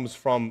it comes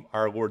from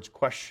our Lord's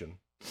question.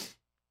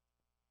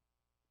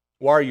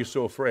 Why are you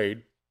so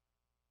afraid?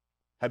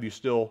 Have you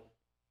still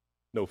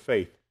no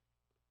faith?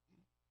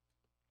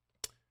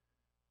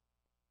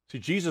 See,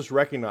 Jesus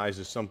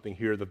recognizes something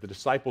here that the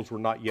disciples were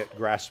not yet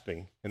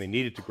grasping, and they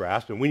needed to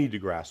grasp, and we need to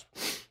grasp.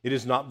 It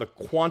is not the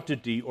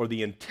quantity or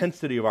the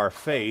intensity of our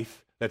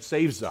faith that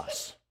saves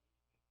us.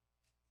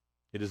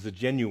 It is the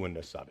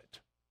genuineness of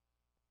it.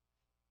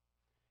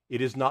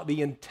 It is not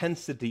the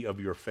intensity of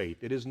your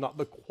faith. It is not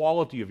the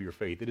quality of your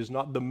faith. It is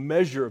not the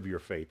measure of your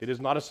faith. It is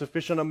not a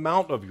sufficient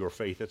amount of your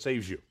faith that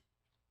saves you.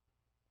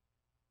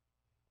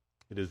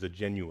 It is the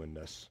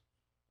genuineness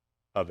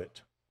of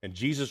it. And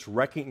Jesus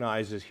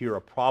recognizes here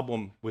a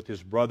problem with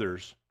his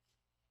brothers.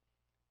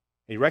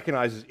 He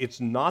recognizes it's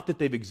not that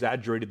they've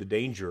exaggerated the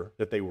danger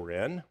that they were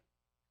in.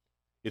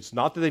 It's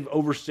not that they've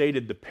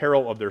overstated the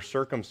peril of their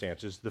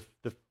circumstances.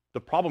 The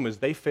problem is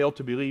they fail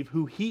to believe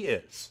who he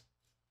is.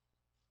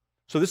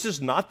 So this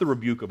is not the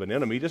rebuke of an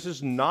enemy. This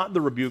is not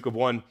the rebuke of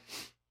one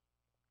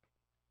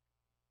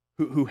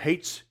who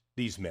hates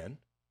these men.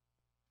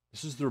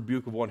 This is the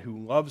rebuke of one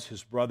who loves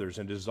his brothers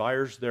and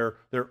desires their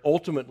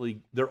ultimate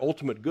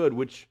good,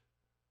 which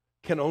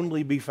can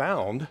only be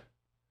found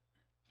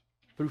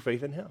through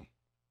faith in him.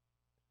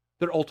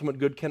 Their ultimate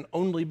good can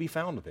only be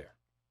found there.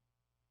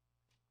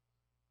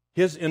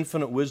 His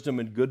infinite wisdom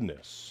and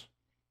goodness.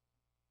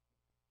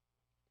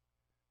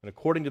 And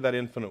according to that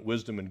infinite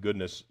wisdom and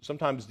goodness,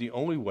 sometimes the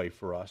only way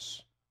for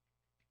us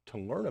to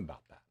learn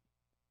about that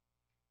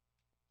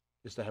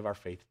is to have our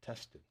faith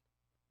tested,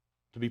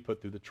 to be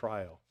put through the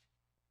trial,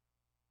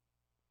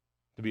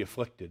 to be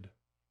afflicted.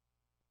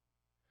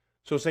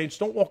 So, saints,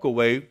 don't walk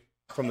away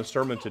from the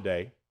sermon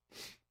today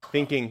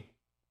thinking,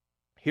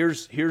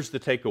 here's the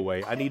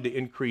takeaway. I need to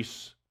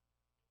increase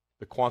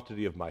the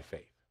quantity of my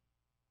faith.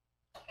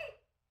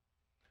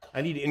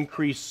 I need to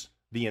increase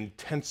the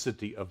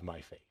intensity of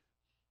my faith.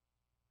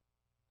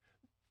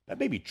 That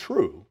may be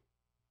true,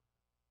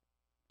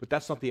 but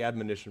that's not the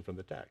admonition from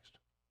the text.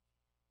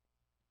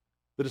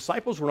 The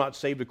disciples were not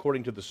saved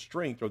according to the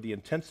strength or the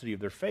intensity of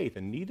their faith,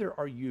 and neither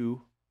are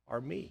you or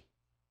me.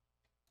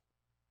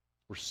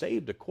 We're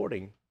saved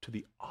according to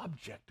the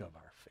object of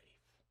our faith,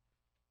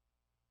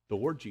 the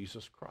Lord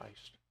Jesus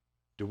Christ.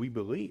 Do we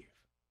believe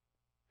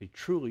He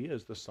truly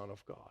is the Son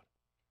of God?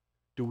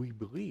 Do we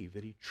believe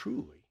that He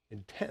truly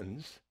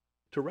intends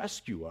to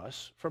rescue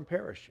us from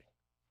perishing?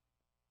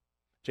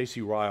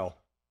 J.C. Ryle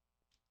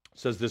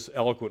says this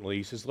eloquently.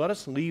 He says, "Let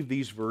us leave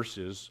these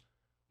verses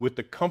with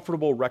the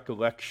comfortable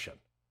recollection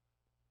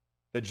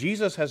that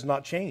Jesus has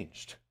not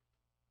changed.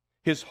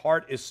 His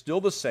heart is still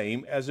the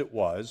same as it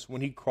was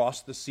when he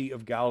crossed the Sea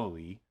of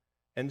Galilee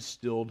and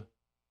stilled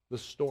the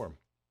storm.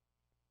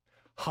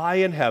 High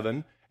in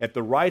heaven, at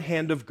the right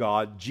hand of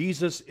God,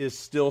 Jesus is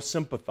still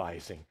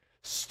sympathizing,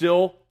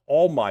 still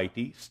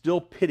almighty, still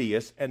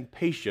piteous and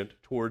patient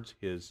towards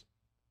his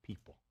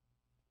people.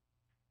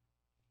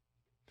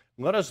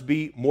 Let us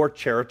be more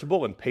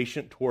charitable and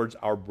patient towards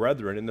our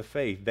brethren in the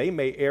faith. They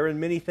may err in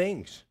many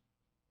things,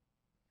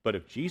 but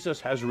if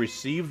Jesus has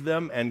received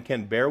them and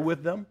can bear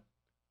with them,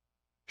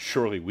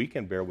 surely we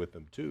can bear with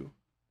them too.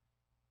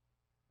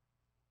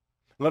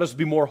 Let us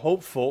be more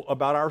hopeful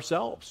about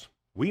ourselves.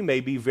 We may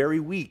be very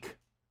weak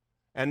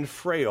and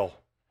frail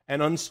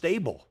and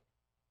unstable.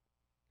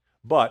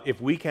 But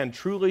if we can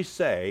truly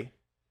say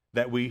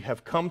that we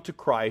have come to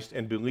Christ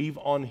and believe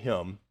on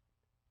Him,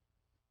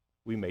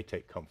 we may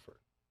take comfort.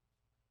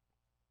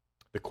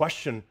 The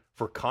question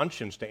for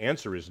conscience to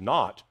answer is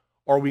not,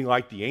 are we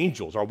like the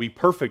angels? Are we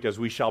perfect as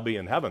we shall be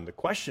in heaven? The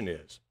question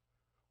is,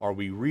 are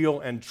we real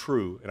and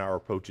true in our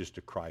approaches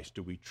to Christ?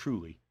 Do we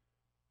truly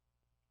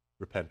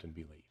repent and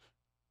believe?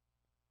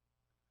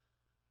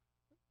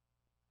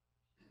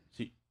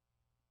 See,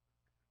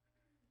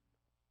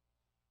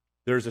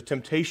 there's a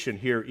temptation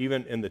here,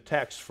 even in the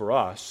text for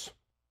us,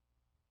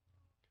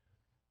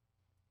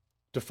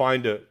 to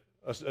find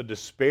a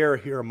despair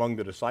here among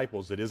the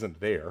disciples that isn't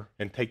there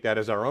and take that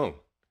as our own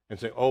and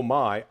say, oh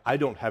my, I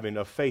don't have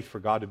enough faith for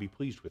God to be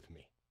pleased with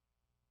me.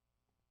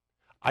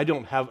 I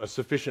don't have a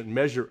sufficient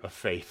measure of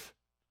faith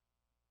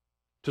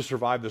to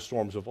survive the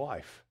storms of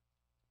life.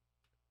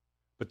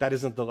 But that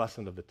isn't the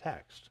lesson of the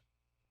text.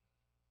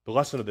 The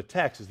lesson of the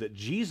text is that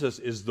Jesus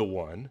is the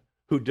one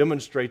who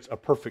demonstrates a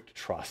perfect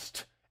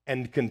trust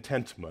and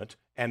contentment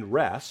and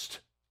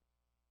rest,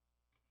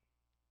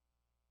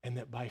 and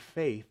that by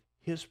faith,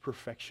 His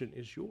perfection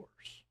is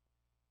yours.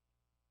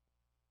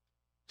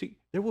 See,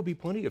 there will be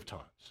plenty of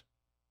times.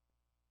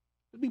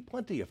 There'll be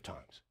plenty of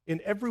times in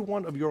every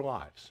one of your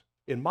lives,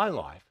 in my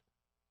life,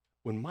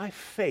 when my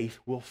faith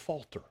will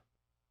falter,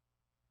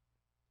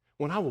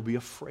 when I will be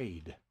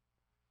afraid,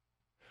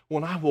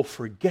 when I will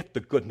forget the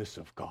goodness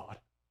of God,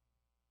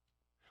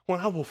 when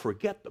I will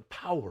forget the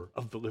power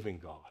of the living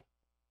God.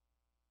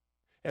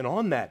 And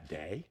on that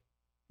day,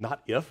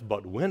 not if,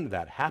 but when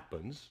that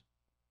happens,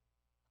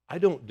 I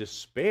don't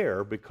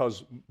despair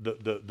because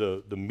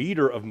the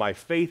meter of my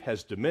faith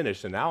has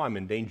diminished and now I'm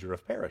in danger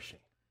of perishing.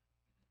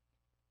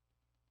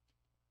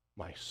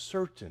 My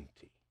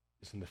certainty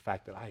is in the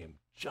fact that I am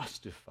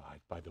justified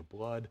by the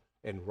blood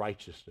and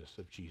righteousness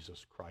of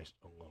Jesus Christ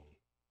alone.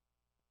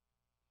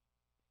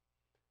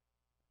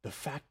 The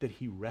fact that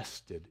He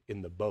rested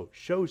in the boat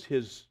shows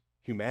His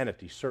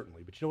humanity,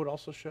 certainly, but you know what it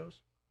also shows?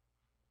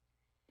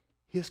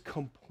 His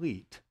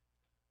complete,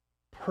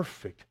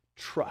 perfect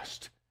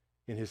trust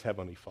in His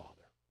Heavenly Father.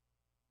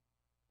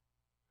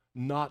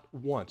 Not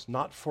once,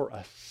 not for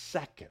a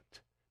second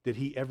did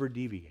He ever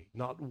deviate.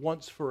 Not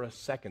once for a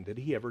second did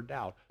He ever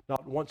doubt.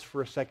 Not once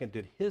for a second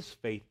did His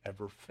faith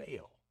ever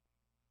fail.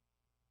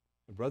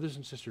 And brothers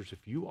and sisters,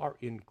 if you are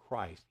in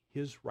Christ,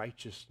 His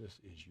righteousness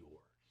is yours.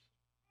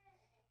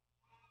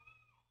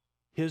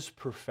 His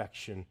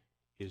perfection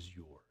is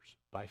yours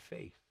by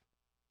faith.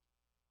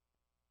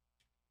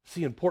 It's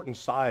the important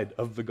side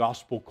of the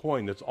gospel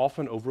coin that's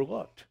often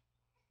overlooked.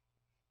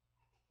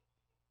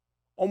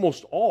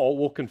 Almost all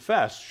will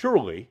confess,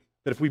 surely,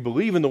 that if we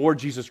believe in the Lord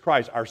Jesus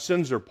Christ, our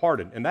sins are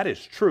pardoned. And that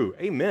is true.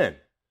 Amen.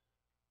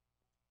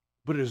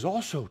 But it is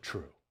also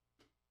true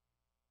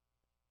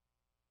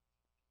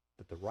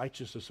that the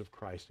righteousness of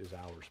Christ is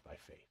ours by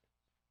faith.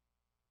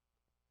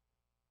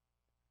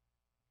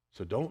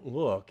 So don't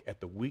look at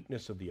the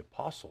weakness of the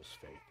apostles'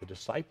 faith, the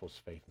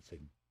disciples' faith, and say,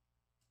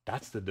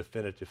 that's the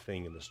definitive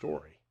thing in the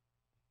story.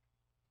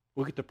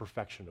 Look at the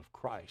perfection of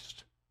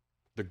Christ,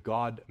 the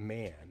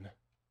God-man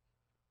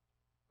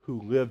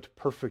who lived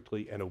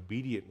perfectly and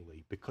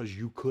obediently because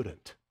you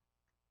couldn't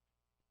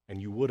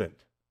and you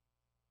wouldn't.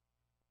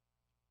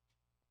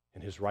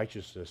 And His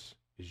righteousness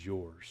is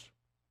yours.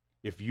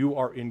 If you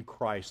are in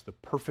Christ, the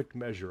perfect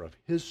measure of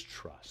His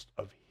trust,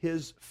 of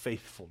His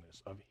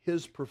faithfulness, of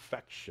His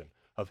perfection,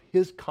 of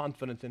His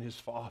confidence in His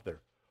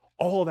Father,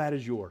 all of that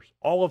is yours.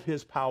 All of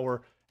His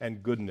power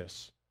and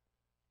goodness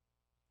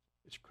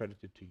is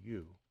credited to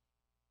you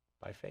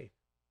by faith.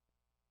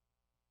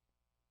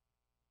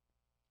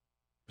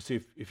 See,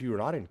 if you are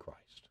not in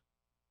Christ,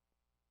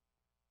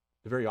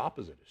 the very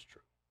opposite is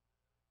true.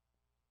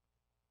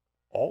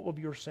 All of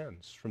your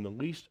sins, from the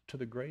least to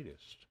the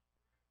greatest,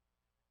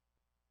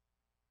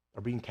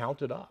 are being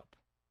counted up.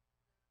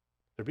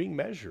 They're being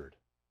measured.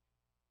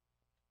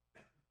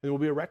 And there will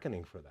be a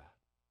reckoning for that.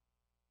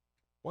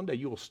 One day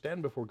you will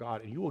stand before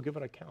God and you will give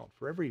an account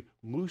for every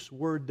loose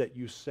word that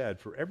you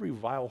said, for every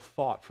vile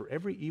thought, for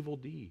every evil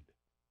deed.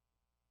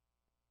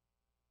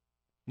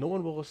 No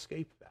one will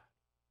escape that.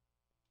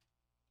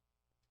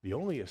 The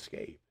only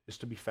escape is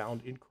to be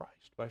found in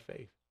Christ by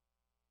faith.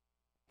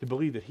 To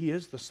believe that He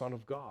is the Son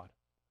of God.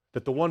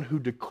 That the one who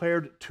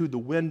declared to the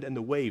wind and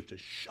the wave to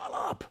shut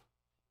up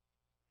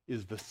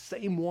is the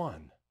same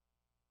one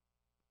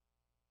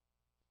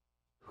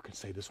who can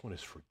say, this one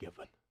is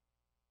forgiven.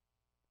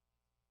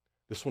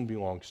 This one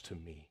belongs to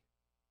me.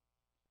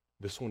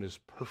 This one is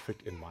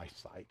perfect in my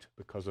sight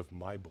because of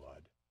my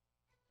blood,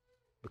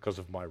 because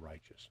of my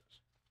righteousness.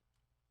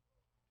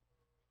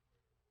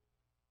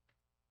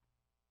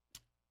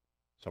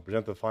 So I'll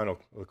present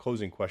the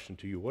closing question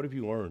to you. What have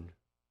you learned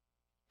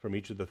from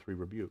each of the three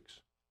rebukes?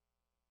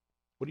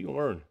 What do you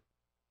learn?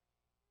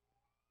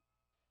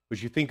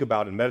 As you think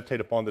about and meditate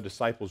upon the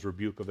disciples'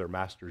 rebuke of their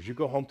masters, you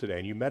go home today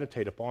and you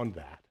meditate upon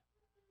that.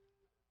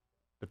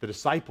 That the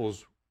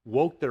disciples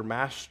woke their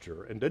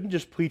master and didn't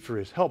just plead for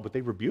his help, but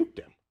they rebuked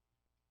him.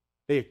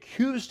 They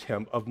accused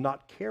him of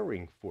not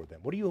caring for them.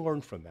 What do you learn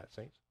from that,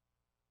 saints?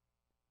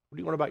 What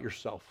do you learn about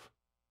yourself?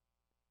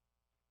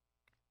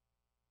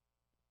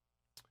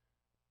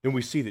 Then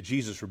we see that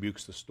Jesus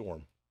rebukes the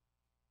storm.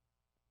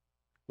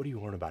 What do you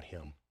learn about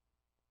him?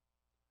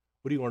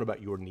 What do you learn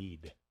about your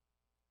need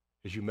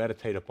as you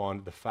meditate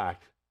upon the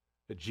fact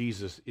that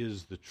Jesus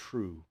is the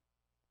true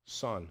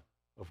Son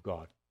of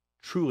God,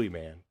 truly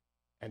man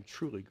and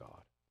truly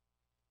God,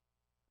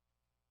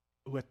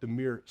 who at the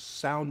mere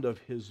sound of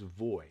his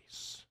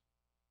voice,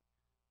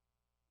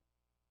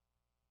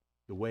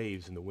 the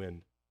waves and the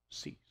wind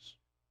cease?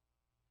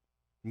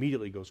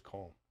 Immediately goes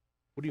calm.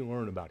 What do you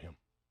learn about him?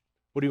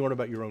 What do you learn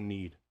about your own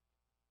need?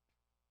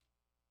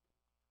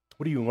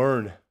 What do you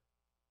learn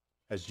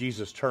as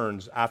Jesus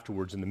turns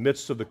afterwards in the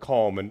midst of the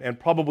calm and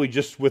probably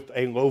just with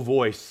a low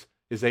voice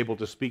is able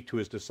to speak to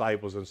his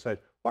disciples and said,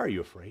 "Why are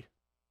you afraid?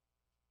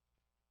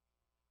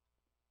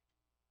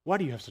 Why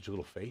do you have such a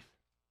little faith?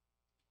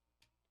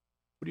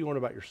 What do you learn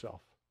about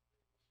yourself?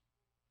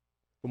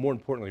 But more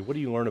importantly, what do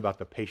you learn about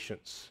the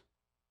patience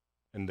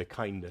and the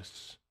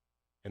kindness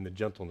and the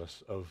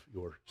gentleness of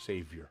your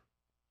Savior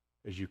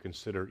as you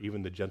consider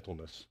even the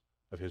gentleness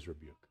of his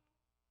rebuke?"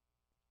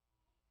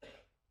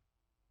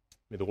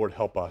 May the Lord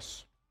help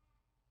us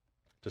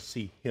to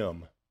see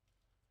him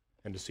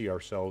and to see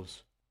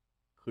ourselves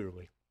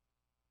clearly.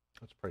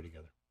 Let's pray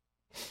together.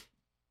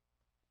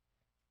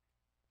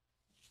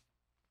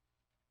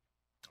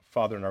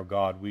 Father and our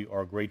God, we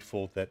are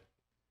grateful that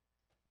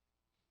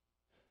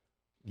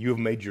you have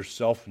made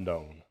yourself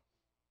known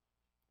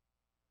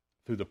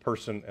through the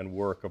person and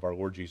work of our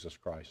Lord Jesus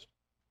Christ.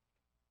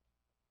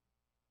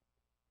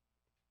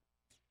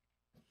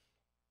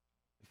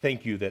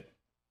 Thank you that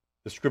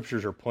the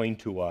Scriptures are plain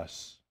to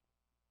us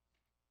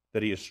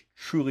that he is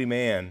truly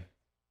man,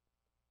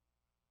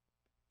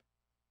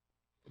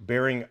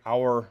 bearing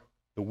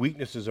the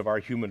weaknesses of our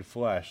human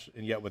flesh,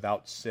 and yet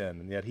without sin,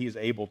 and yet he is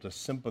able to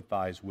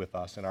sympathize with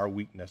us in our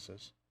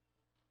weaknesses,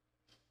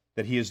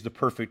 that he is the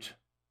perfect,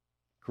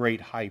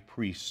 great high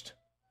priest,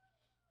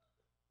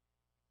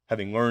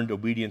 having learned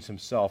obedience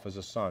himself as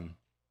a son.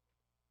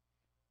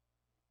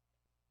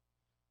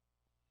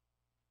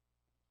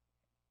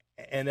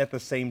 And at the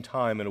same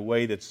time, in a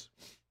way that's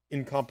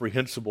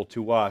incomprehensible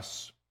to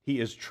us, he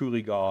is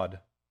truly God,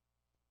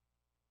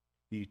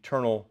 the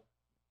eternal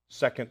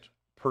second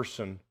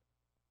person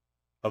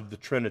of the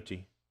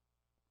Trinity,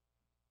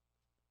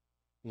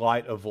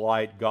 light of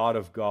light, God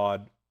of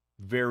God,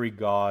 very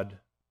God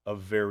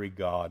of very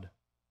God,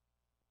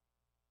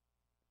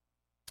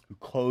 who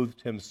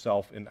clothed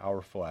himself in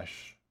our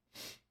flesh,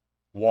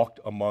 walked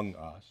among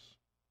us,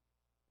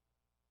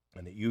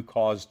 and that you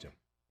caused him,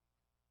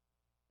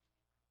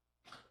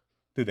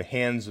 through the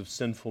hands of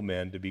sinful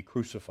men, to be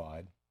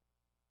crucified,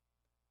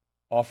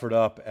 offered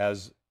up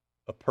as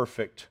a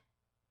perfect,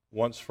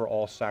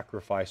 once-for-all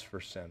sacrifice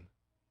for sin.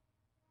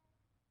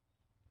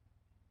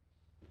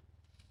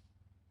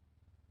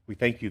 We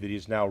thank you that he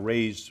is now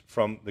raised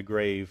from the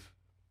grave,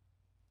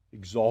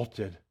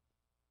 exalted,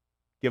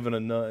 given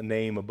a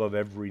name above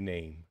every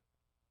name.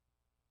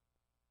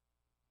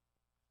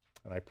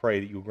 And I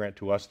pray that you will grant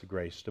to us the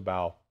grace to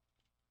bow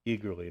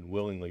eagerly and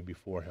willingly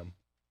before him,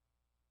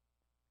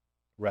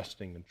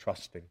 resting and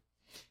trusting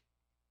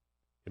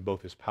in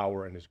both his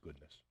power and his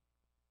goodness.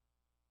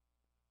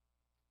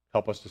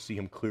 Help us to see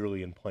him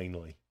clearly and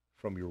plainly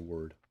from your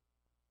word.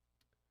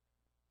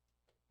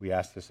 We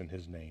ask this in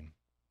his name.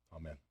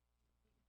 Amen.